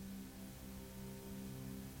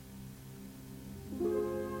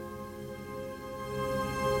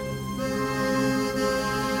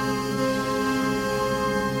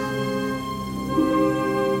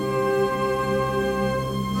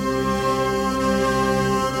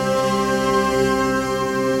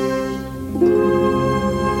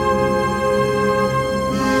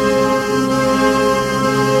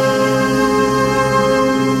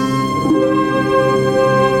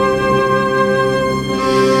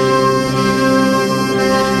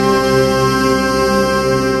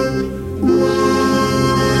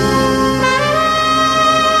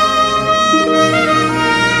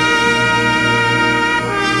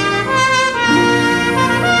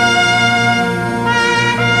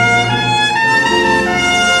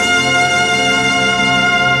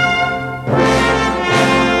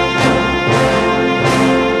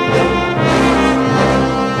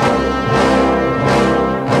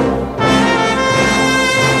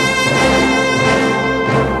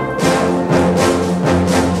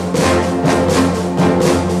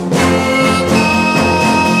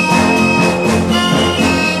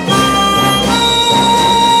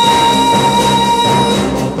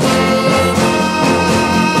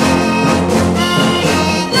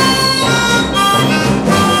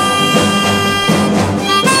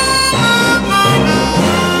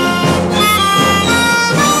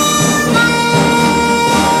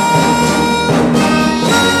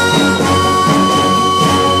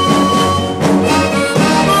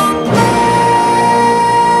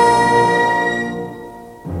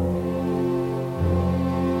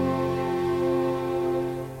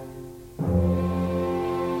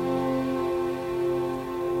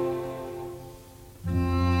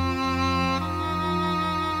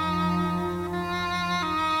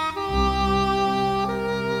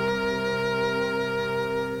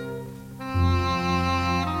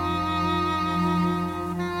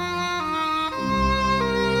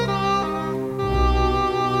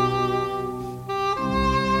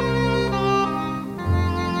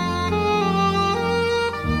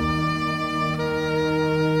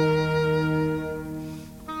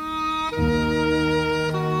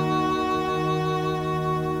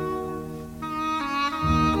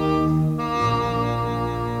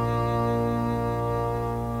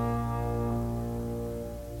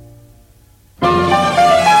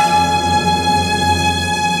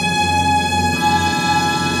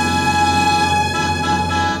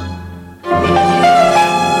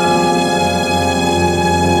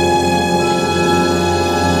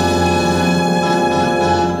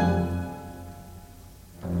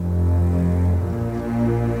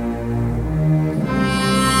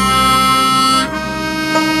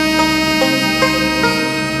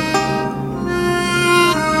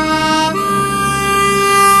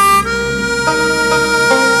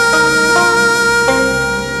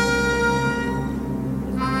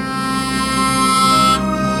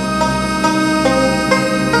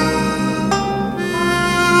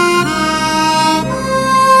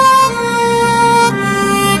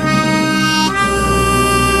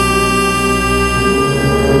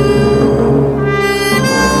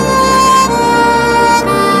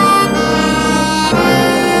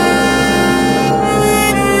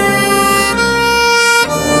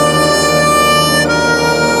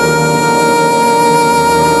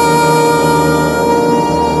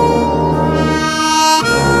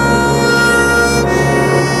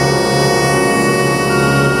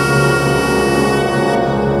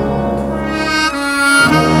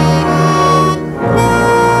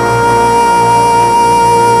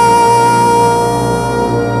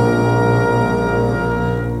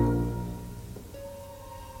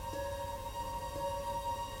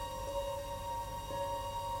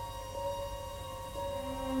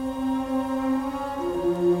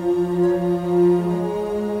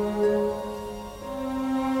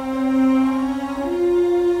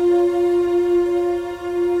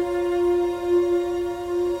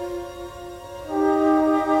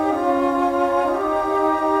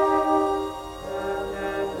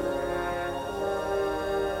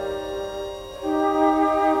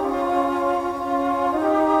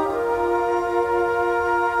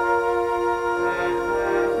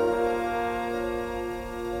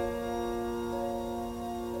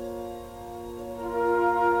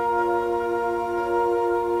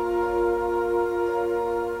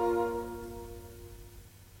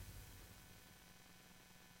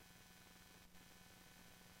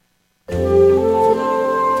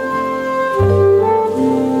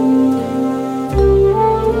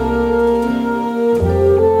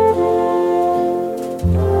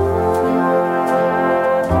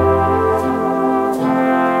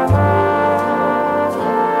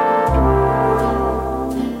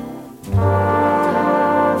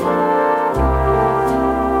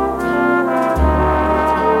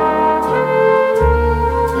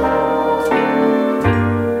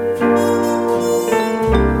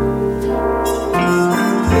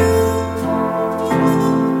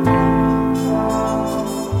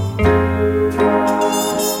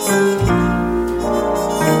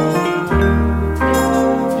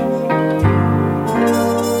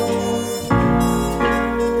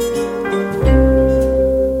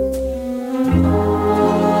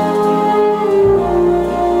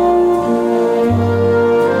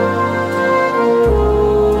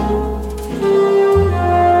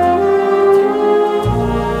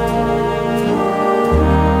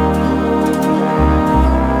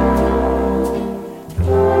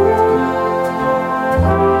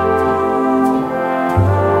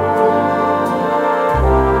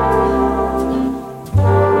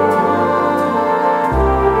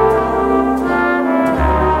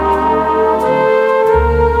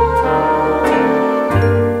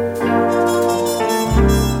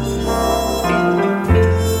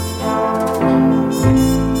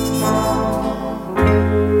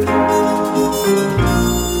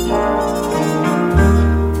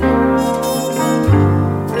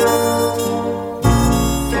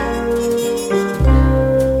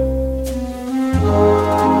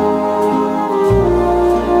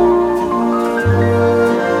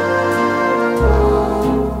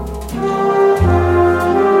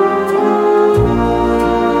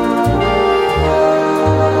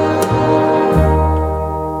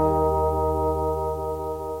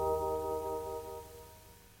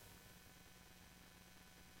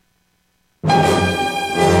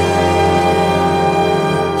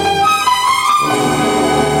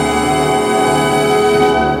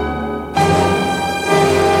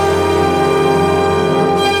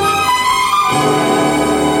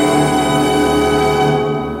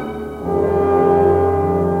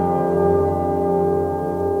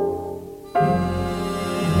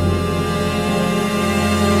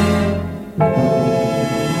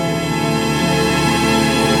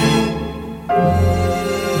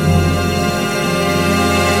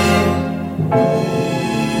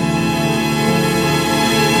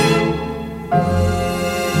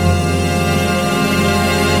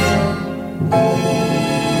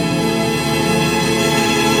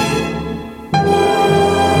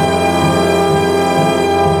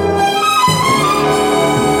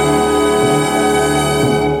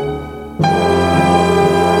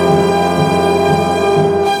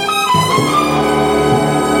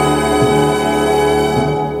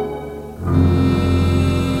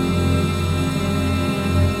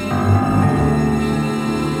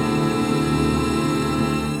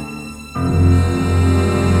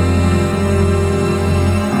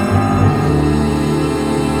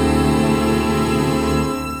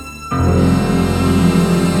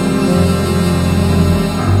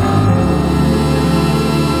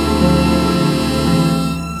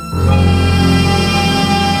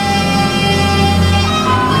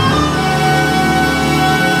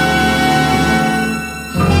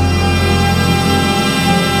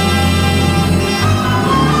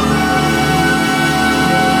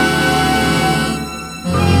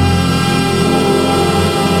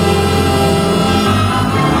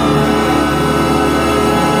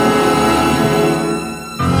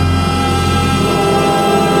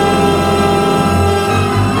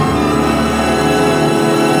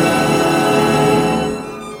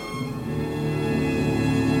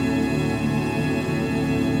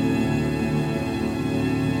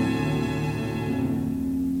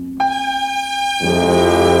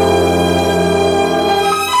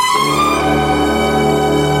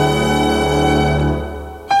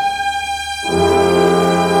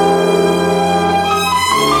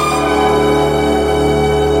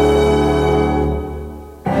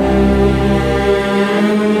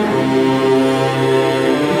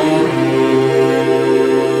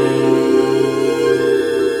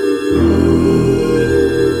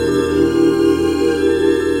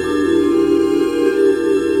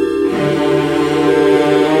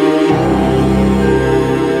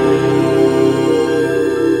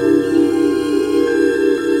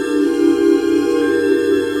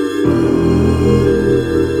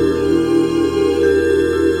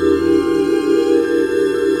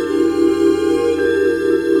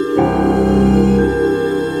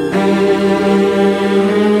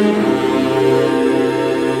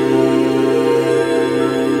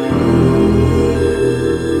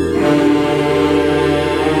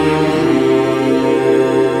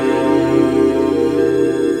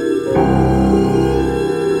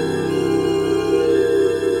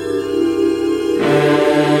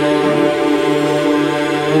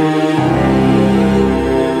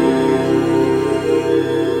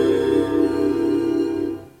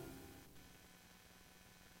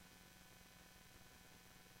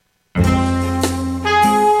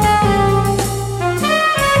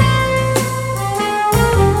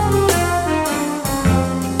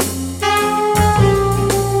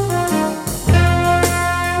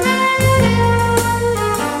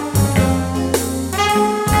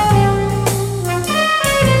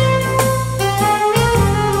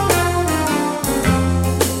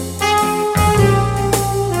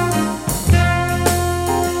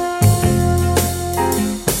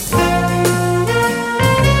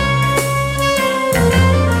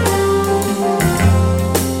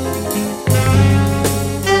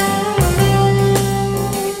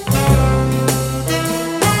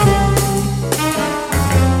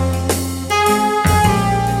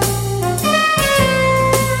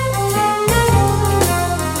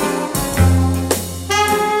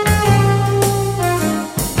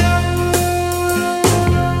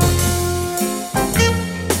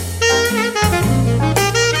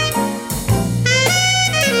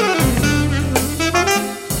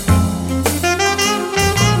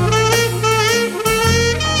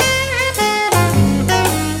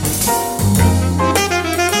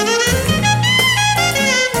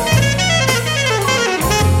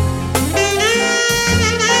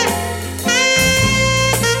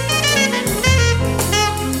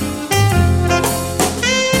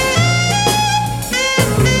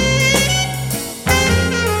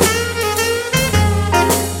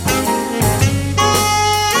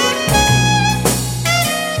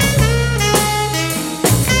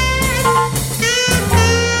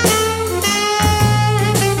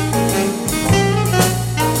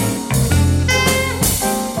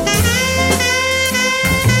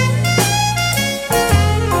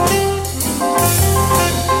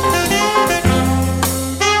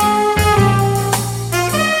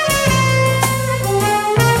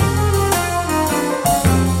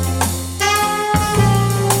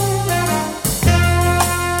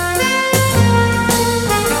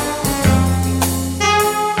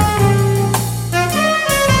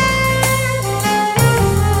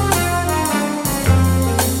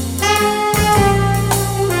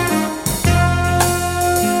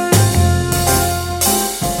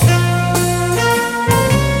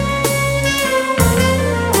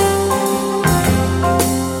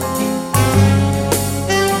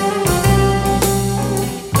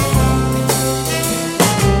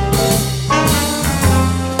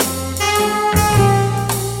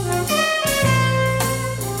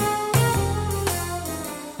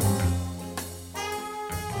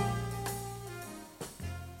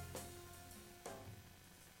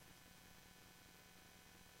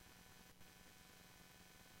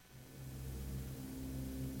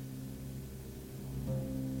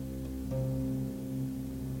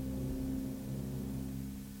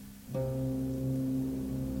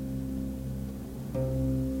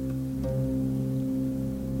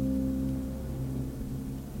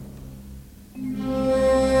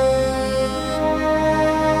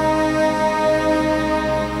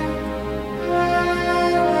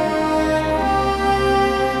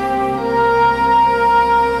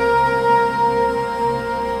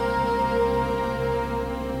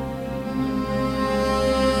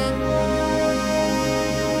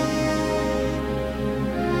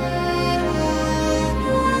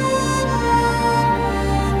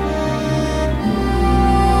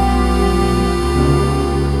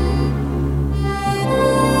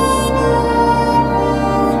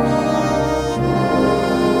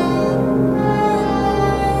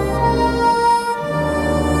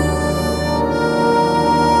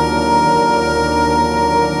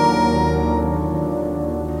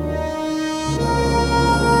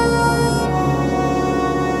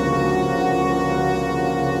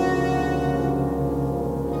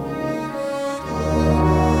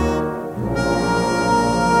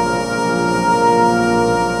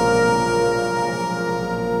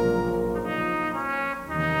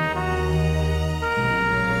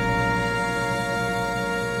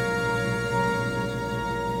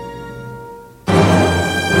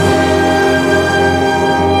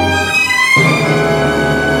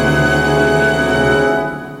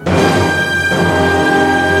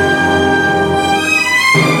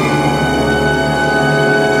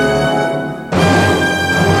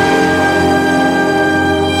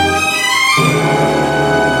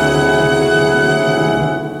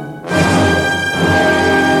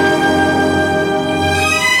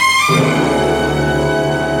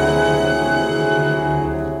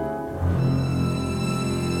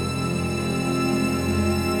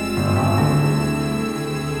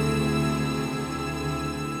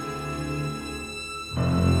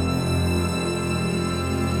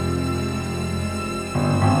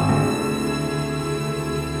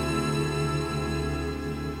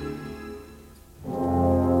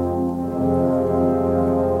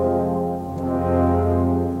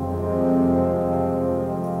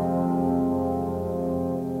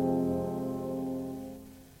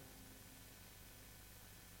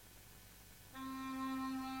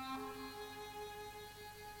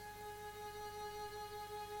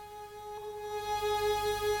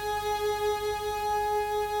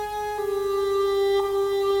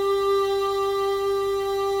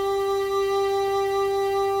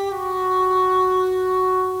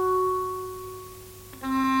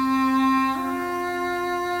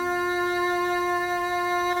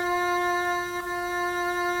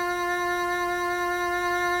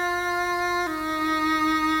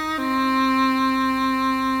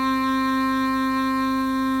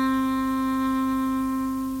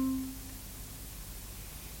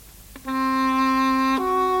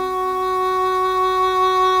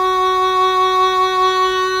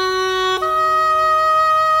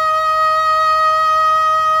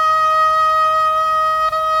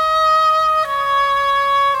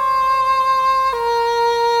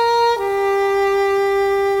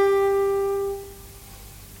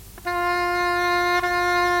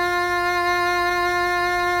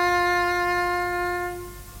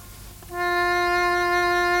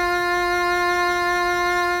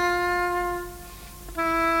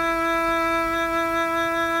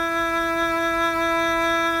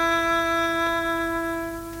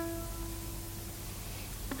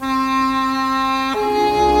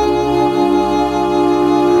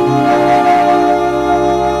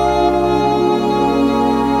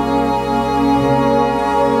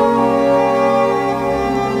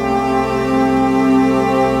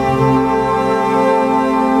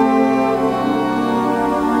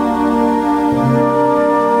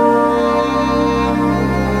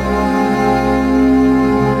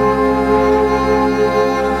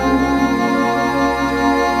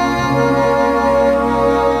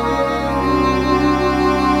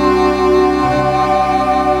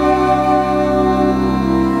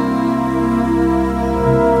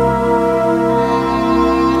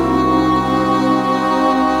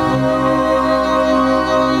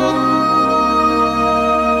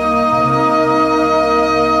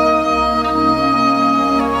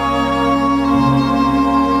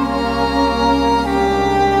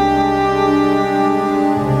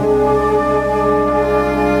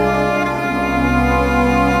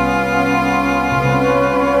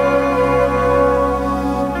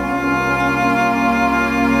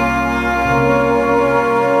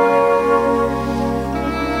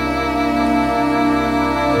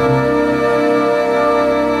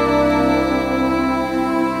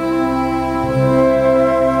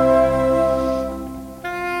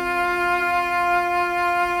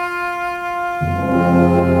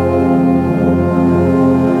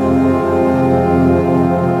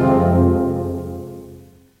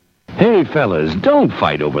 fellas, don't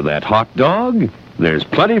fight over that hot dog. There's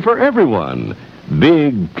plenty for everyone.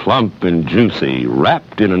 Big, plump, and juicy,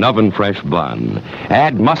 wrapped in an oven-fresh bun.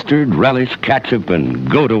 Add mustard, relish, ketchup, and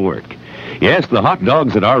go to work. Yes, the hot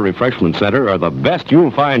dogs at our refreshment center are the best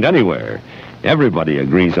you'll find anywhere. Everybody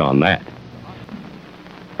agrees on that.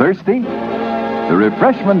 Thirsty? The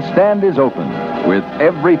refreshment stand is open with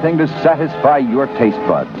everything to satisfy your taste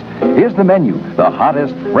buds. Here's the menu: the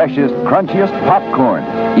hottest, freshest, crunchiest popcorn.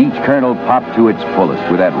 Each kernel popped to its fullest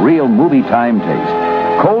with that real movie time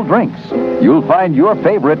taste. Cold drinks. You'll find your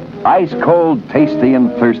favorite ice cold, tasty,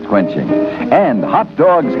 and thirst quenching. And hot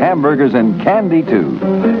dogs, hamburgers, and candy too.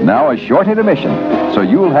 Now a short intermission, so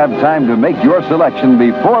you'll have time to make your selection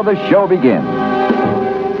before the show begins.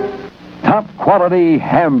 Top quality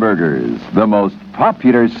hamburgers, the most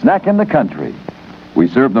popular snack in the country. We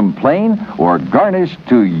serve them plain or garnished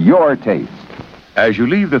to your taste. As you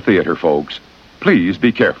leave the theater, folks, please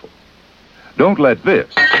be careful. Don't let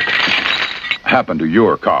this happen to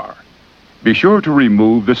your car. Be sure to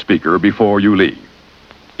remove the speaker before you leave.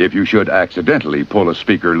 If you should accidentally pull a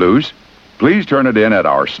speaker loose, please turn it in at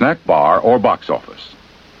our snack bar or box office.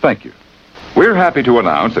 Thank you. We're happy to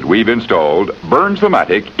announce that we've installed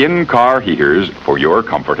Burns-O-Matic in-car heaters for your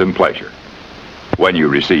comfort and pleasure. When you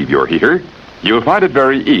receive your heater, you'll find it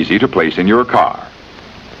very easy to place in your car.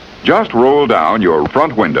 Just roll down your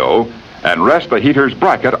front window and rest the heater's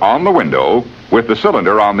bracket on the window with the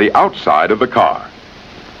cylinder on the outside of the car.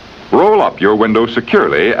 Roll up your window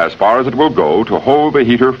securely as far as it will go to hold the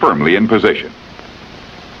heater firmly in position.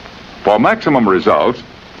 For maximum results,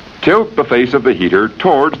 tilt the face of the heater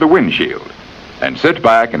towards the windshield and sit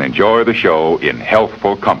back and enjoy the show in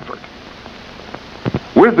healthful comfort.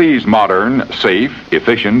 With these modern, safe,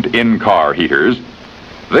 efficient in-car heaters,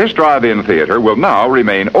 this drive-in theater will now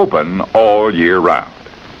remain open all year round.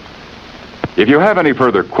 If you have any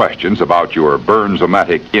further questions about your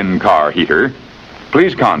Burns-O-Matic in-car heater,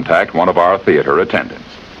 please contact one of our theater attendants.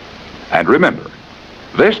 And remember,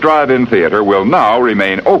 this drive-in theater will now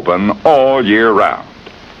remain open all year round,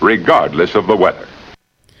 regardless of the weather.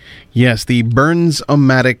 Yes, the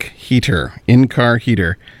Burns-O-Matic heater, in-car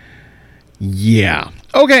heater. Yeah.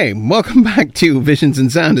 Okay, welcome back to Visions in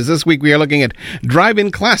Sound. As this week we are looking at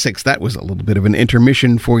drive-in classics. That was a little bit of an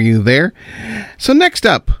intermission for you there. So next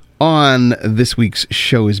up on this week's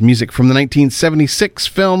show is music from the 1976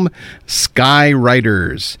 film Sky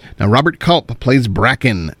Riders. Now, Robert Culp plays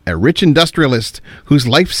Bracken, a rich industrialist whose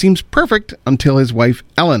life seems perfect until his wife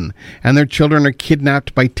Ellen and their children are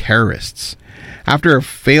kidnapped by terrorists. After a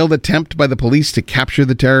failed attempt by the police to capture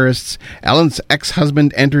the terrorists, Ellen's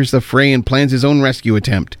ex-husband enters the fray and plans his own rescue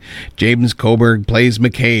attempt. James Coburg plays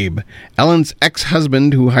McCabe, Ellen's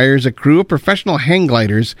ex-husband who hires a crew of professional hang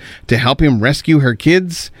gliders to help him rescue her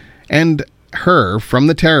kids and her from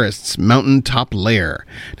the terrorists' mountaintop lair.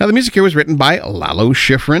 Now, the music here was written by Lalo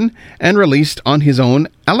Schifrin and released on his own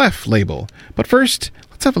Aleph label. But first,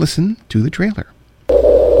 let's have a listen to the trailer.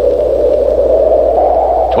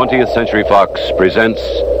 20th Century Fox presents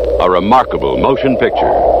a remarkable motion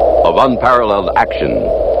picture of unparalleled action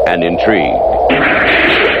and intrigue.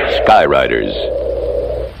 Sky Riders.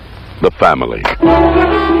 The family.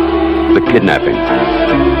 The kidnapping.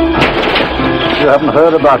 You haven't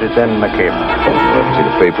heard about it then, McCabe? I haven't seen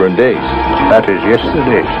a paper in days. That is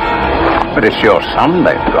yesterday. But it's your son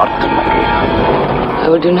they've got, McCabe. I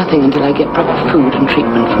will do nothing until I get proper food and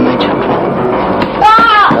treatment for my children.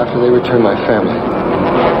 After they return my family.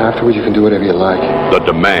 Afterwards, you can do whatever you like. The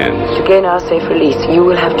demands. To gain our safe release, you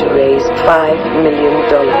will have to raise $5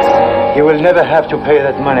 million. You will never have to pay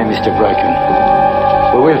that money, Mr. Bracken.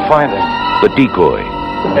 We will find them. The decoy.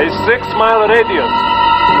 A 6-mile radius.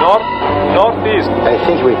 Northeast. I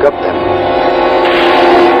think we got them.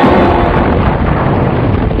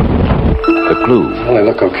 The clue. Well, they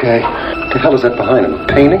look okay. What the hell is that behind him? A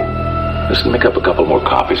painting? Listen, make up a couple more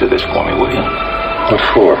copies of this for me, will you? What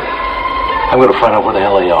for? I'm going to find out where the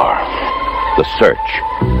hell they are. The search.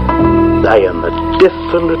 I am a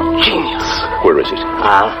definite genius. Where is it?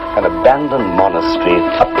 An abandoned monastery,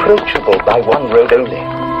 approachable by one road only.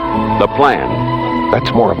 The plan.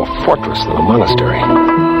 That's more of a fortress than a monastery.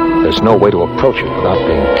 There's no way to approach it without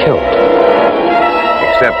being killed.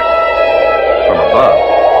 Except from above.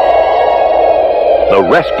 The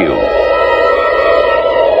rescue.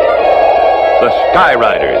 The Sky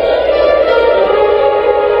Riders.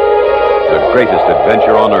 The greatest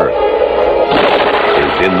adventure on Earth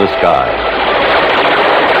is in the sky.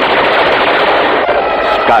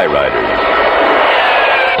 Sky Riders.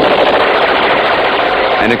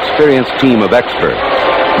 An experienced team of experts,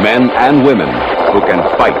 men and women, who can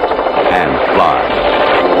fight and fly.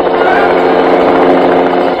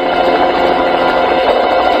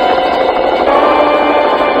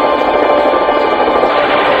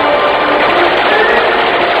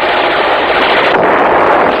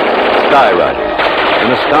 Sky Riders,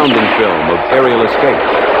 an astounding film of aerial escape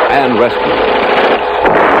and rescue.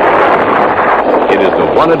 It is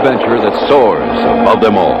the one adventure that soars above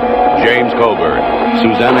them all. James Coburn,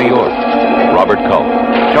 Susanna York, Robert Culp,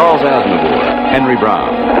 Charles Aznavour, Henry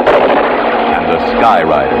Brown, and the Sky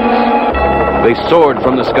Riders. They soared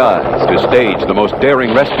from the skies to stage the most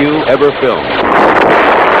daring rescue ever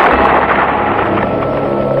filmed.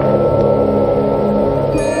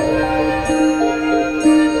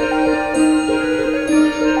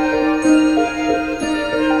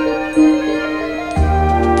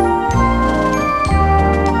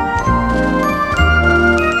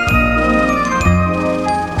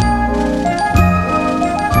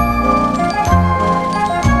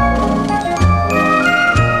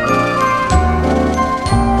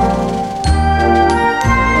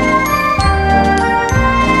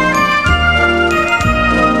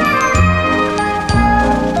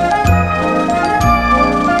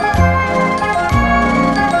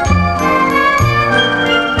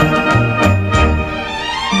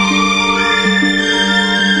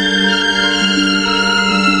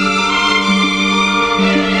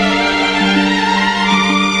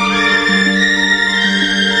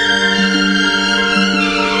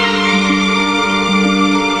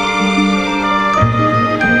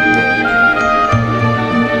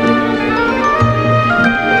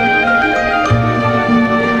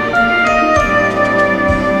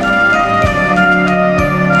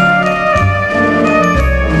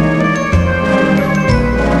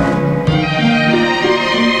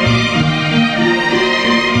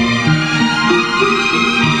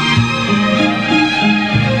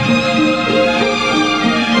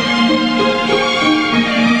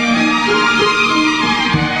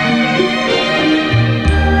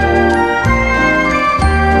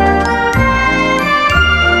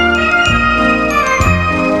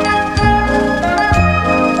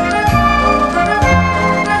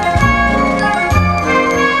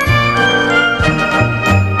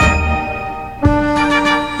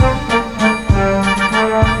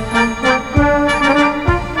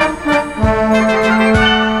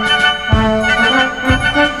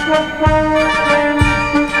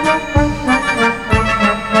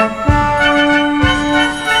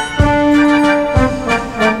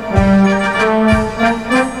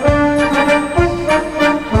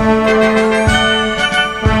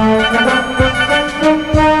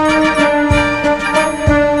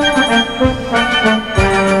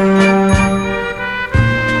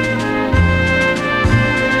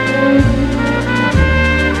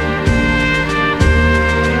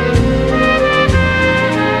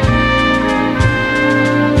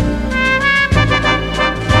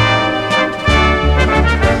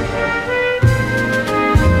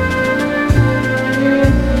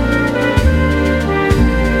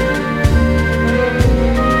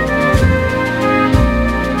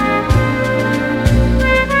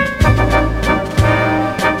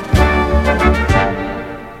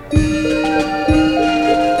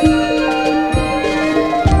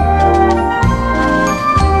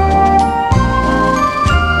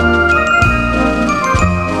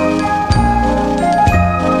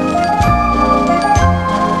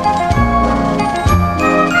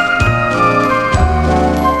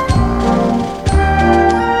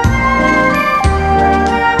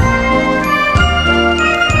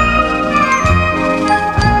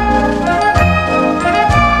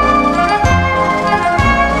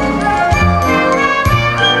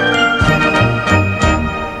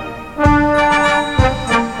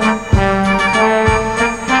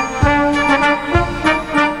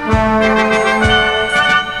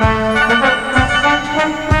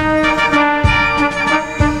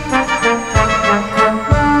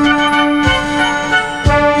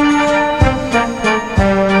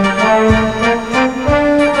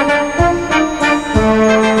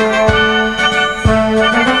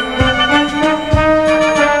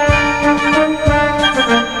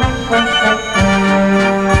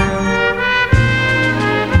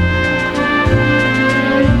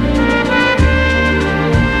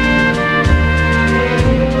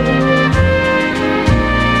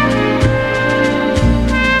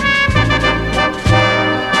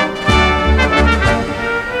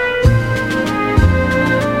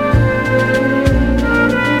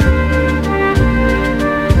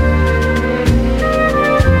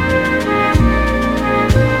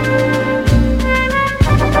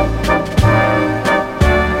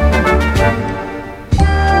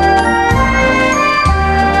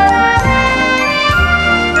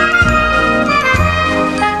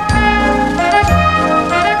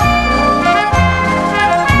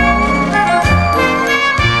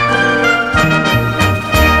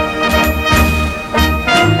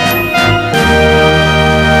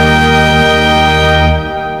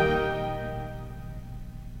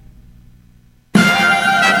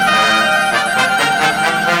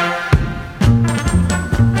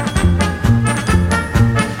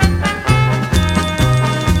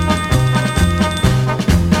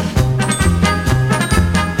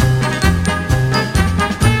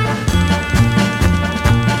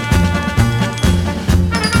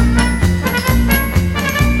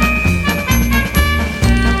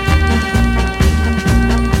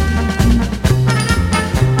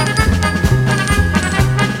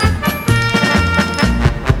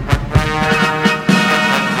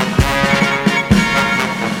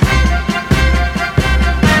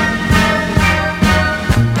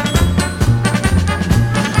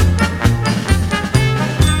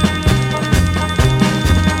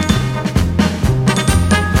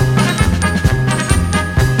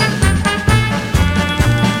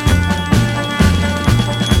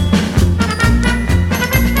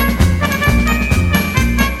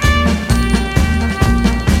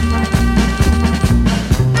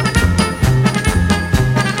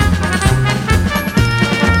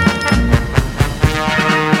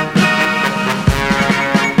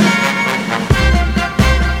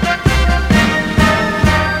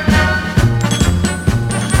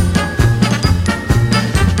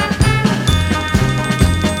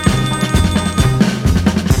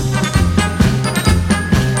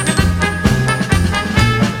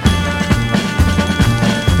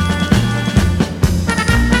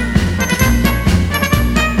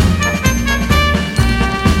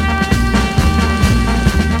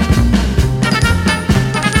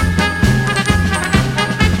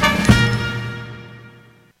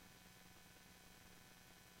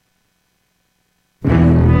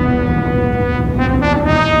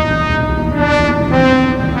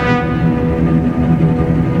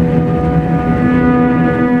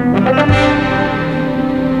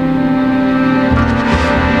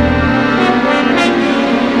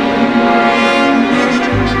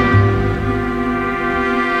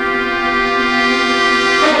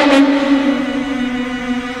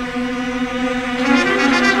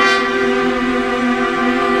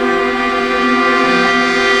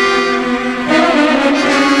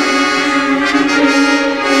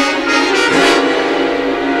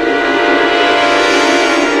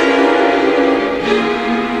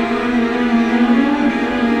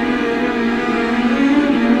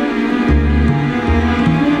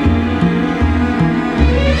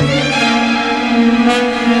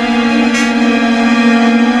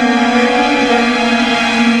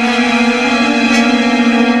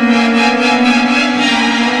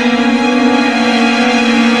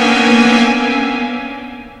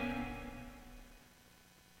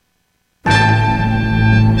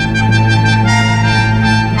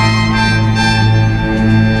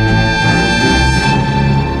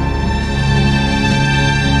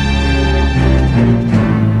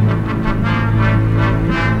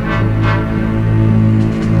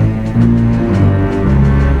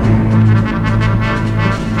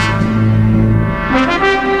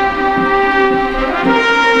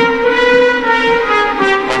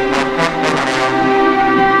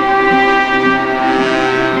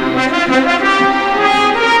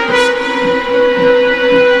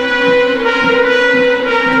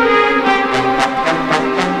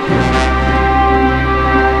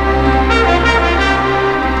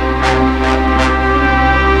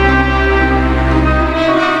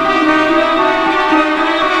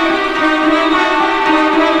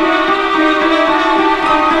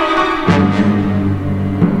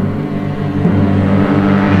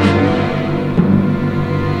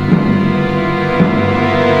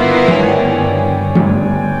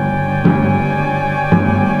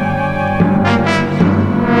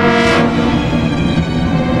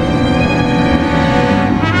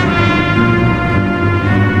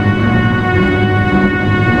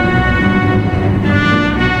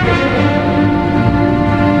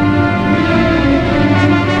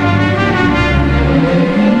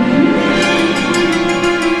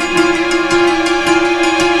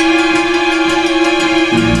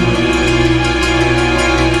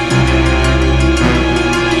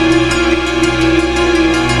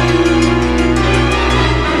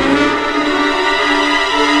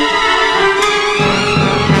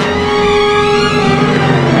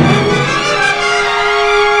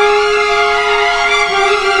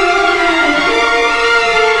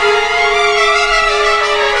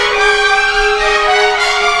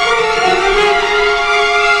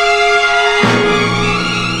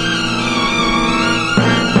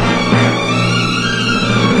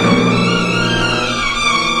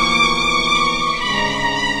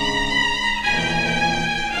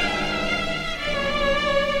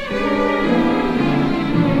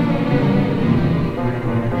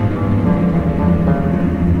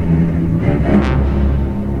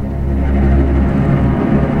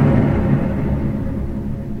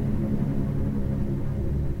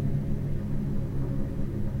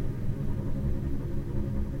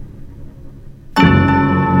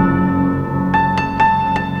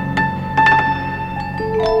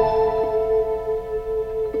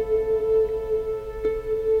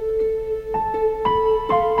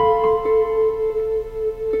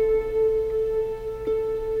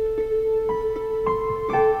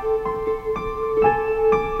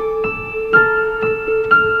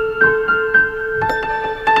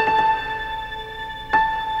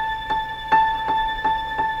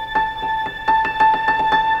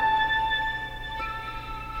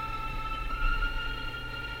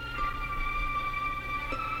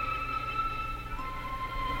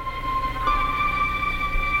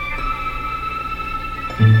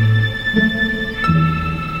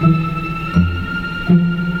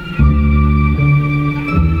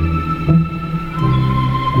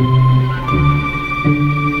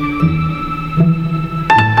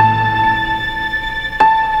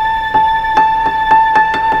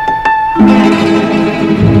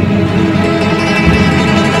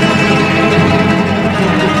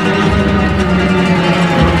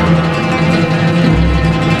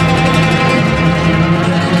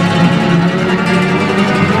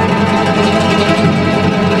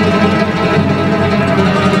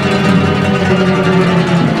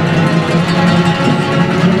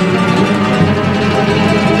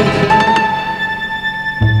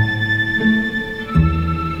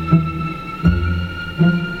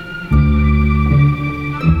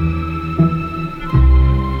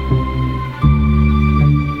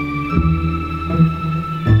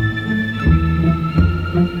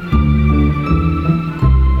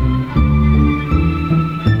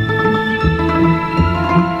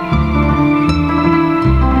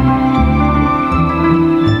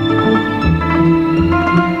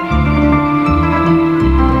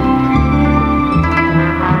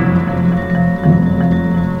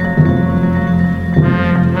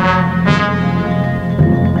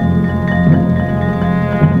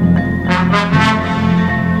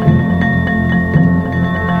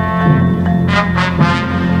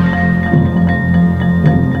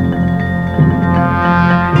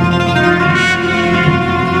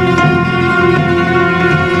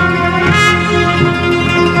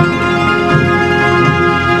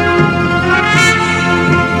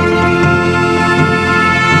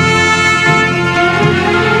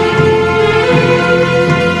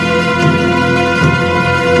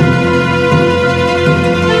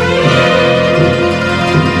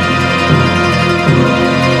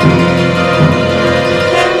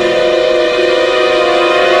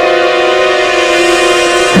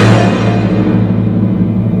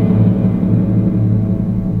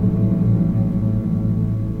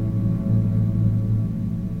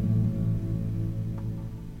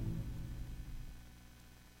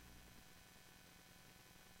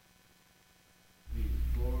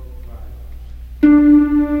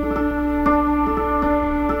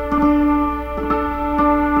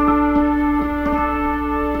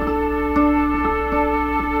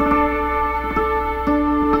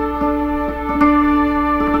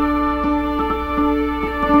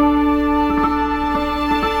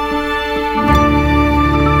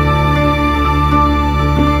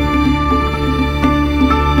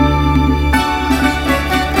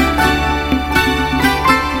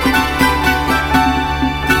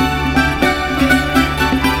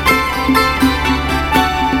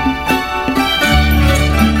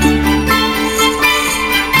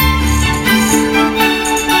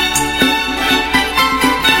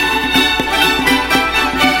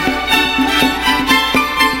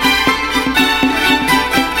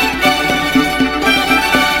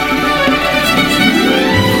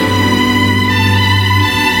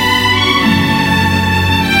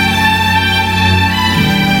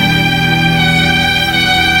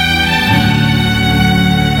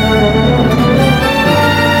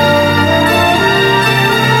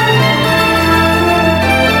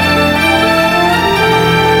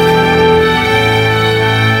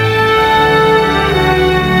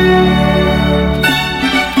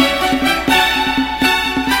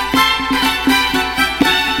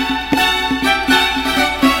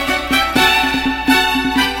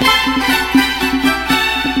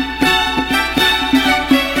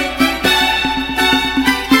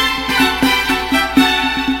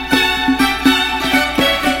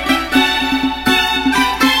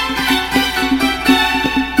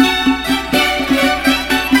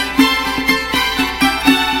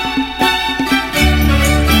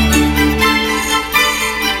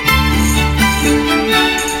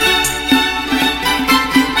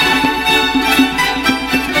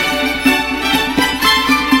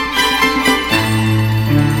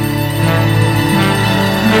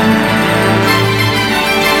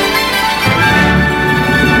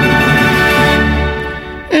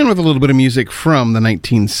 with a little bit of music from the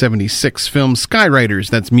 1976 film Skywriters.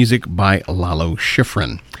 That's music by Lalo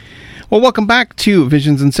Schifrin. Well, welcome back to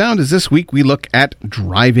Visions and Sound, as this week we look at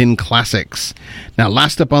drive-in classics. Now,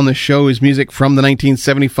 last up on the show is music from the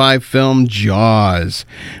 1975 film Jaws.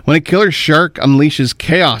 When a killer shark unleashes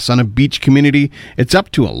chaos on a beach community, it's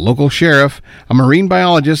up to a local sheriff, a marine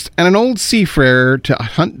biologist, and an old seafarer to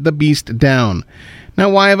hunt the beast down. Now,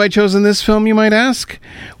 why have I chosen this film, you might ask?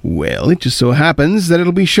 Well, it just so happens that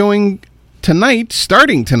it'll be showing tonight,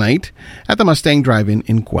 starting tonight, at the Mustang Drive-In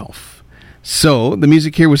in Guelph. So, the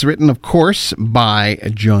music here was written, of course, by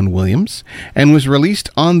John Williams and was released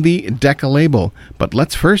on the Decca label. But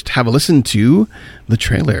let's first have a listen to the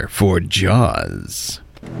trailer for Jaws.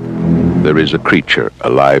 There is a creature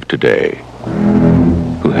alive today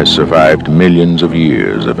who has survived millions of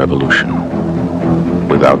years of evolution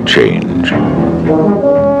without change,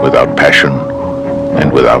 without passion,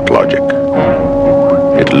 and without logic.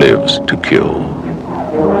 It lives to kill.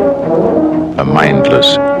 A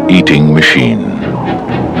mindless eating machine.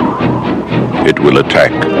 It will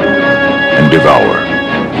attack and devour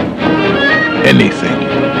anything.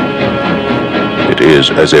 It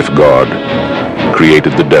is as if God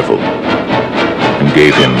created the devil and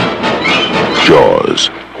gave him jaws.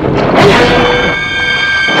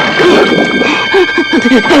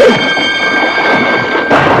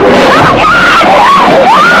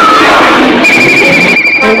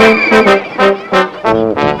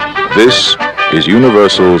 This is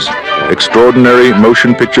Universal's extraordinary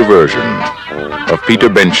motion picture version of Peter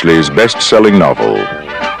Benchley's best-selling novel,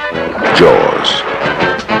 Jaws.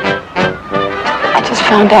 I just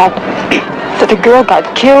found out that a girl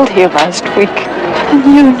got killed here last week, and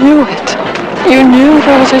you knew it. You knew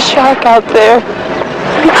there was a shark out there.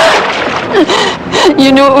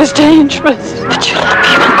 You knew it was dangerous, but you let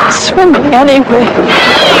people go swimming anyway.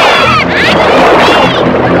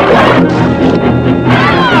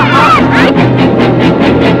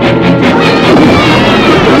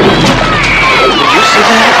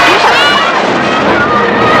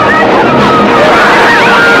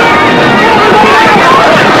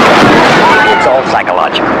 It's all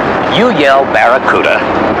psychological. You yell barracuda.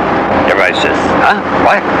 Everybody says, huh?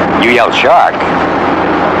 What? You yell shark.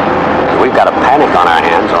 We've got a panic on our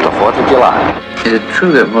hands on the 4th of July. Is it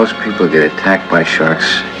true that most people get attacked by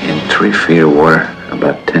sharks in 3 feet of water,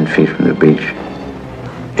 about 10 feet from the beach?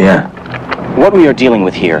 Yeah. What we are dealing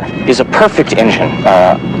with here is a perfect engine,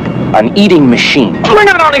 an eating machine. We're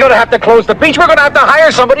not only going to have to close the beach, we're going to have to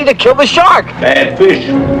hire somebody to kill the shark. Bad fish.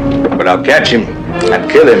 But I'll catch him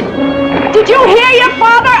and kill him. Did you hear your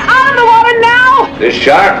father? Out of the water now! This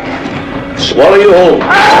shark, swallow you whole.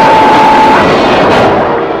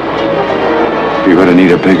 You're going to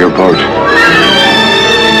need a bigger boat.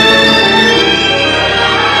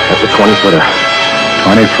 That's a 20-footer.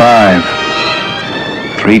 25.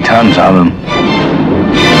 3 tons of them.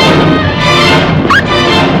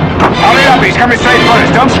 Hurry up, he's coming straight for us.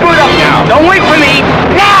 Don't screw it up now. Don't wait for me.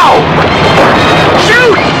 Now!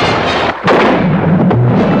 Shoot!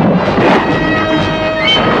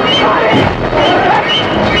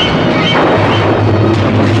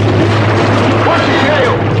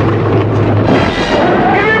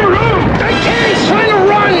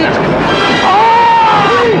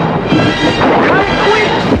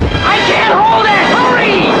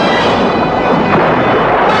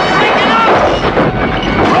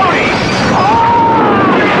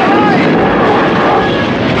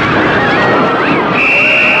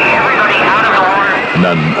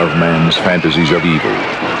 None of man's fantasies of evil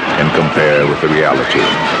can compare with the reality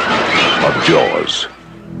of Jaws.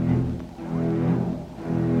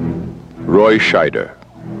 Roy Scheider,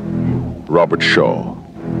 Robert Shaw,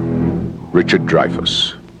 Richard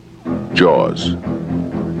Dreyfuss, Jaws.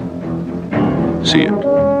 See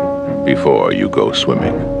it before you go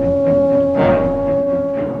swimming.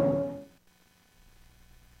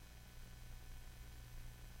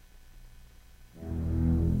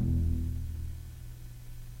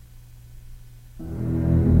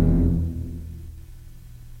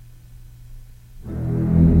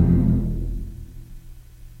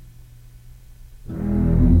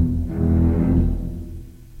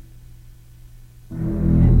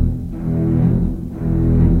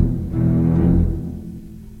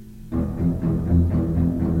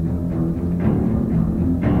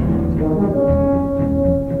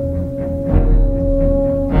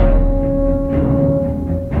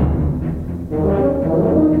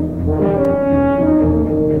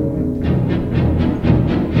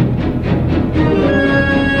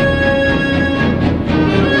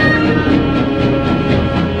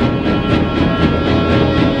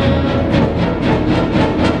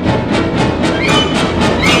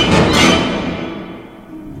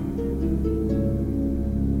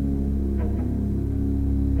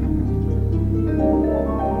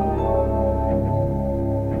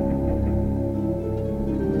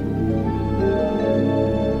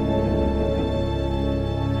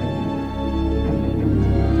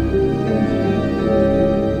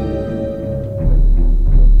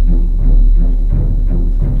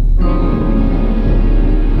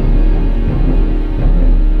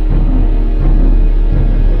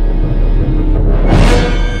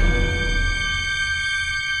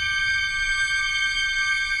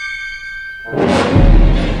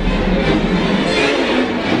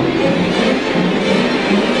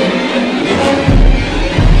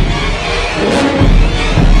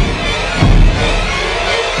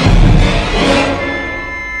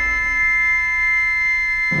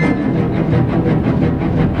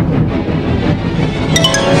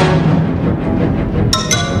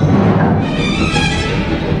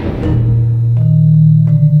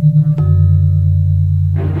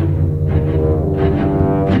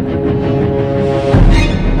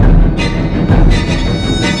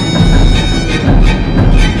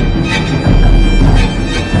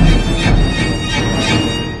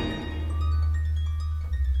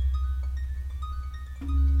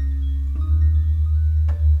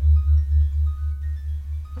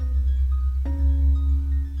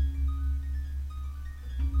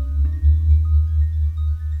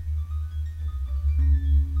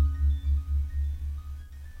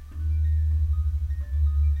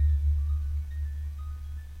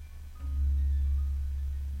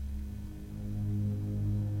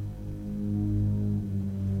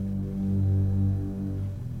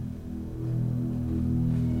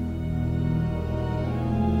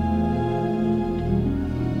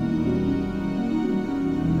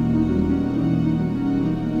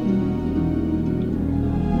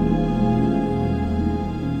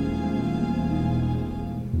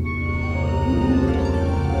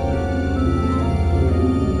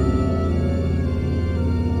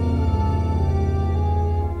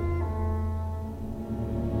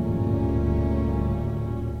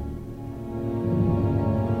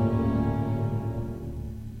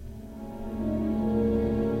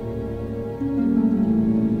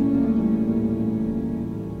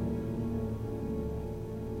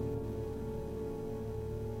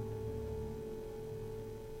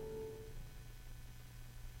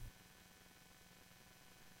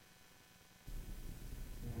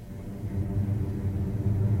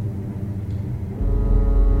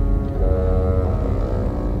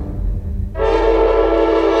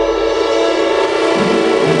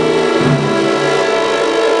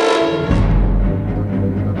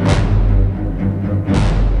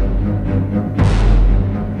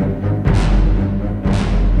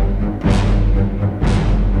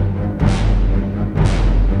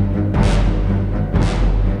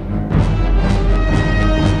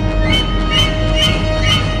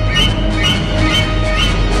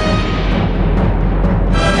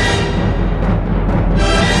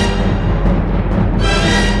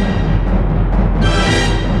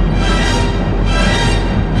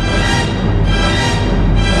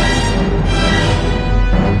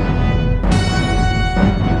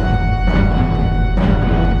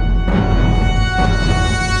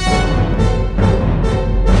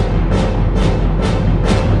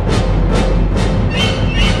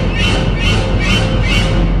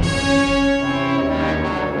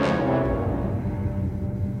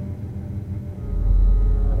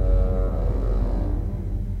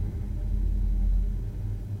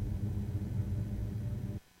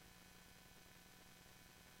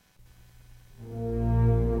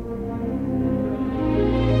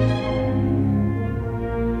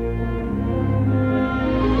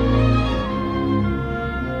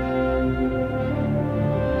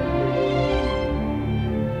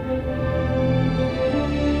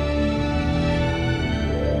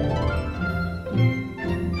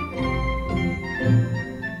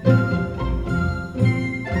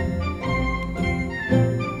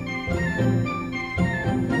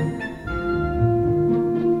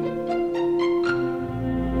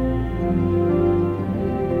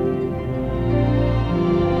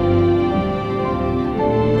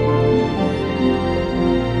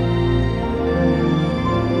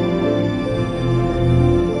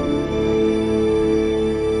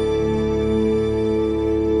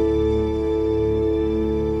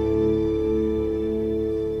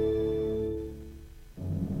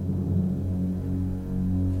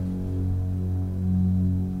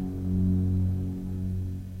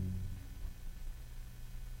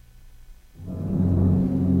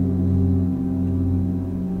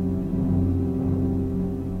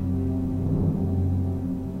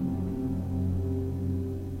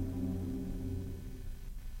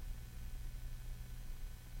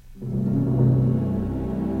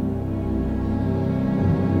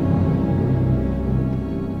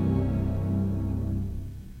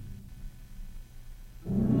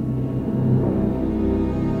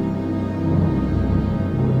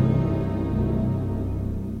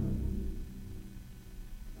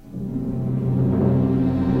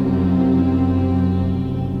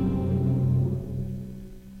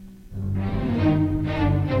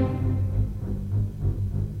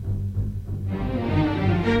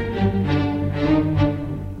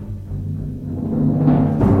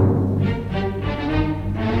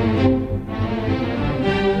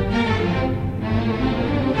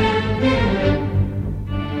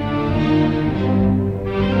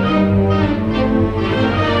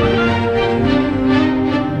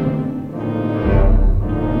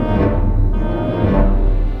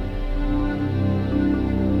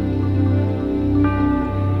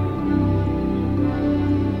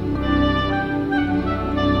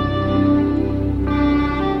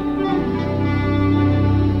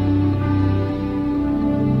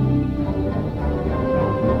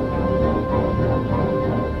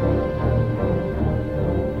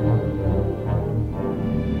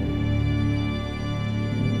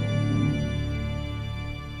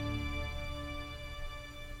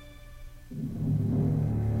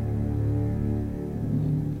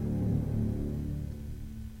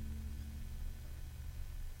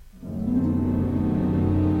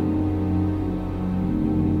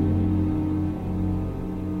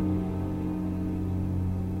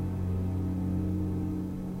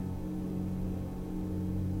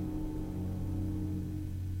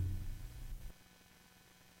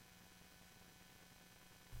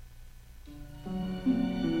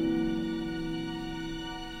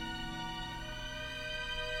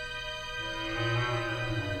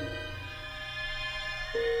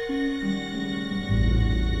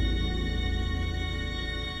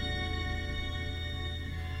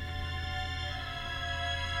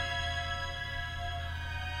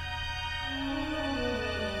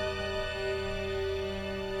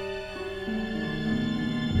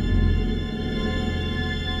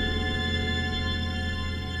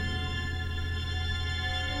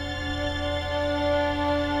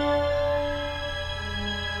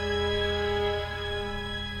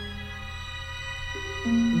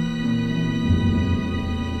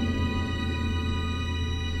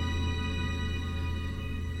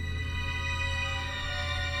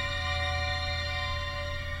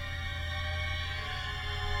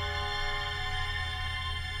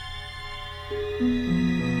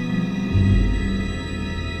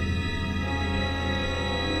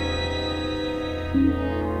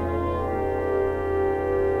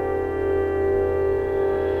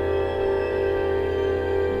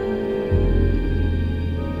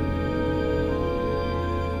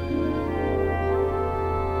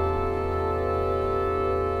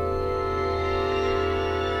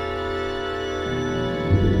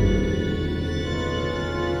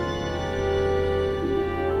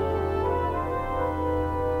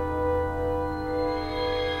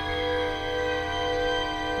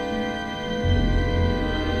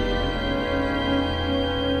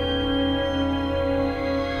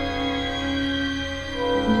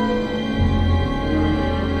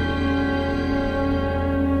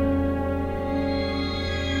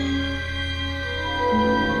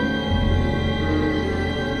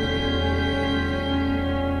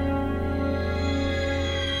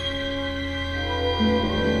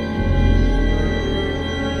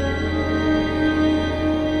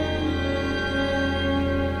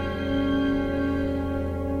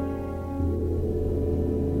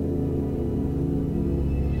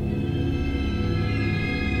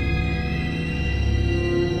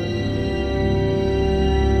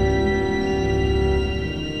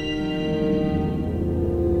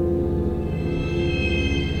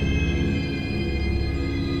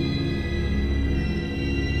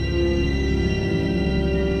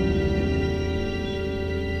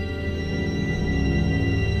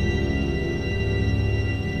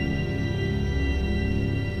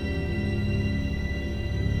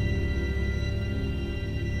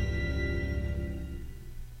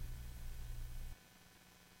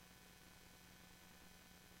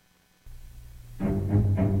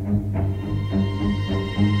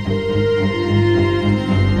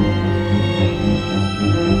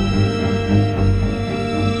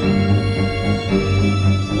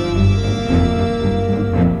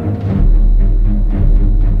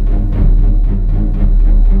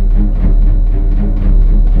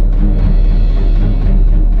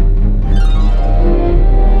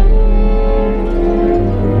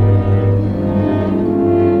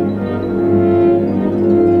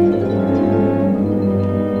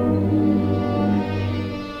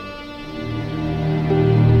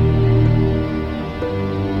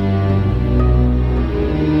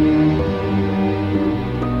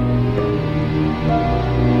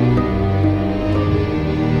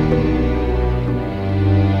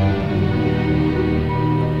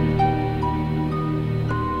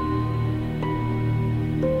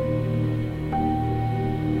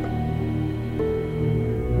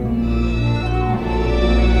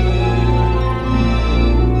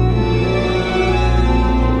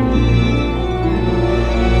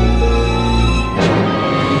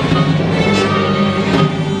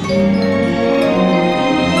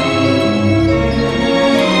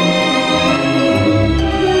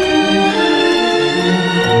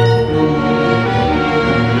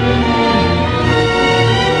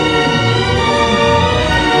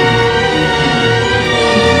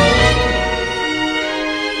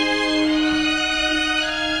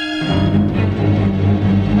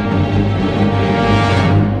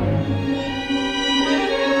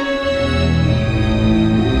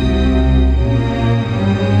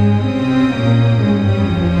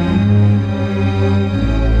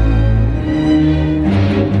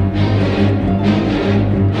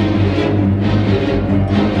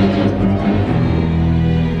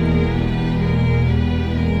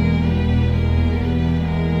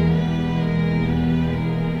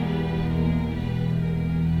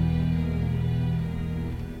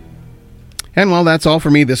 And well, that's all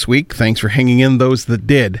for me this week. Thanks for hanging in, those that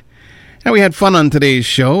did. And we had fun on today's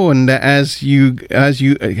show, and as you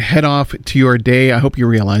head off to your day, I hope you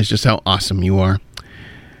realize just how awesome you are.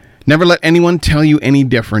 Never let anyone tell you any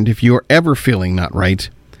different if you are ever feeling not right.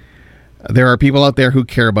 There are people out there who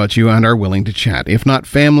care about you and are willing to chat. If not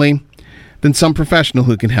family, then some professional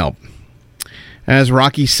who can help. As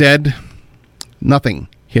Rocky said, nothing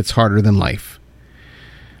hits harder than life.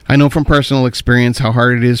 I know from personal experience how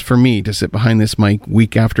hard it is for me to sit behind this mic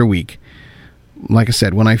week after week. Like I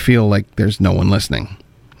said, when I feel like there's no one listening.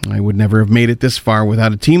 I would never have made it this far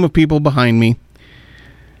without a team of people behind me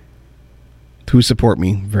who support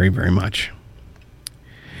me very, very much.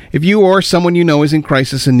 If you or someone you know is in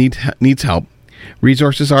crisis and needs help,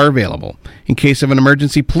 Resources are available. In case of an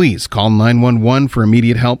emergency, please call 911 for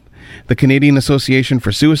immediate help. The Canadian Association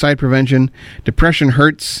for Suicide Prevention, Depression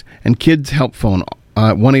Hurts, and Kids Help Phone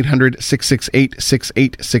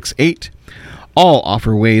 1-800-668-6868 all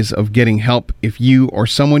offer ways of getting help if you or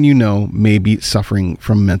someone you know may be suffering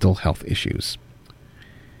from mental health issues.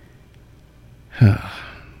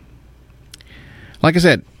 Like I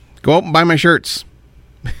said, go out and buy my shirts.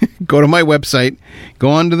 Go to my website, go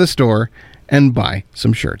onto the store, and buy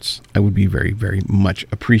some shirts. I would be very, very much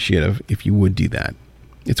appreciative if you would do that.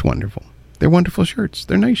 It's wonderful. They're wonderful shirts.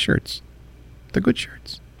 They're nice shirts. They're good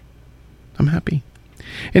shirts. I'm happy.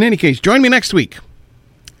 In any case, join me next week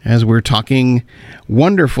as we're talking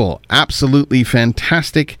wonderful, absolutely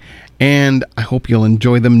fantastic, and I hope you'll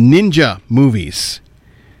enjoy them, ninja movies.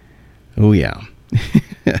 Oh, yeah.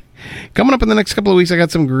 Coming up in the next couple of weeks, I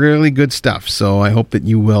got some really good stuff, so I hope that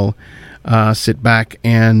you will sit back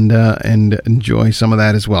and enjoy some of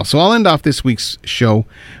that as well. So I'll end off this week's show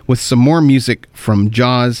with some more music from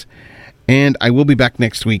Jaws, and I will be back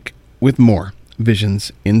next week with more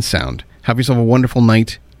Visions in Sound. Have yourself a wonderful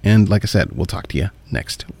night, and like I said, we'll talk to you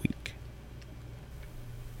next week.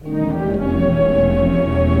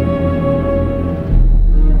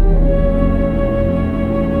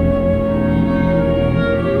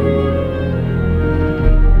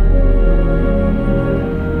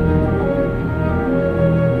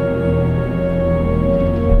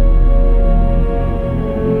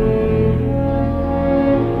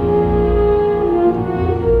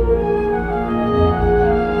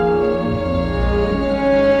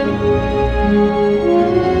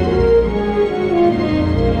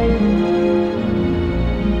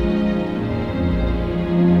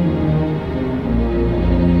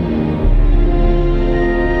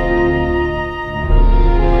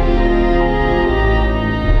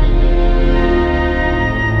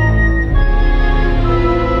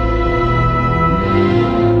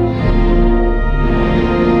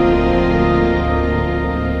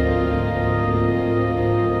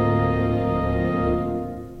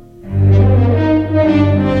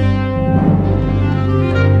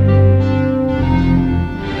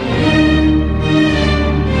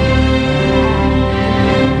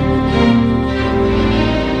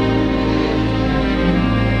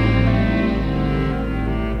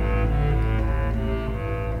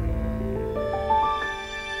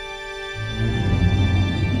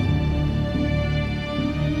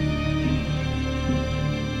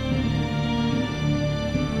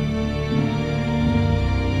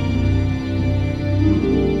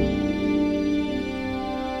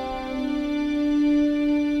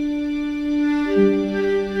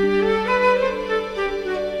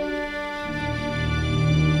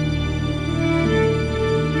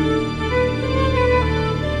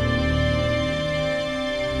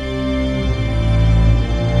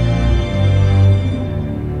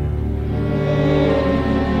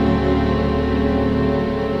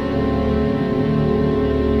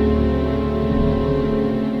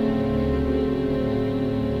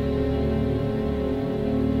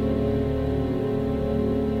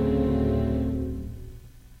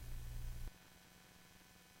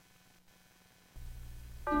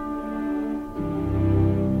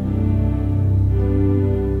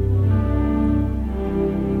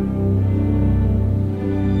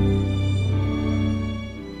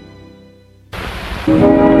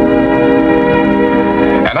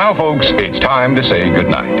 And now, folks, it's time to say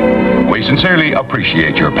goodnight. We sincerely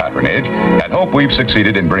appreciate your patronage and hope we've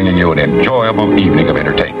succeeded in bringing you an enjoyable evening of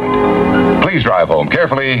entertainment. Please drive home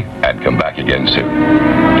carefully and come back again soon.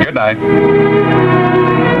 Good night.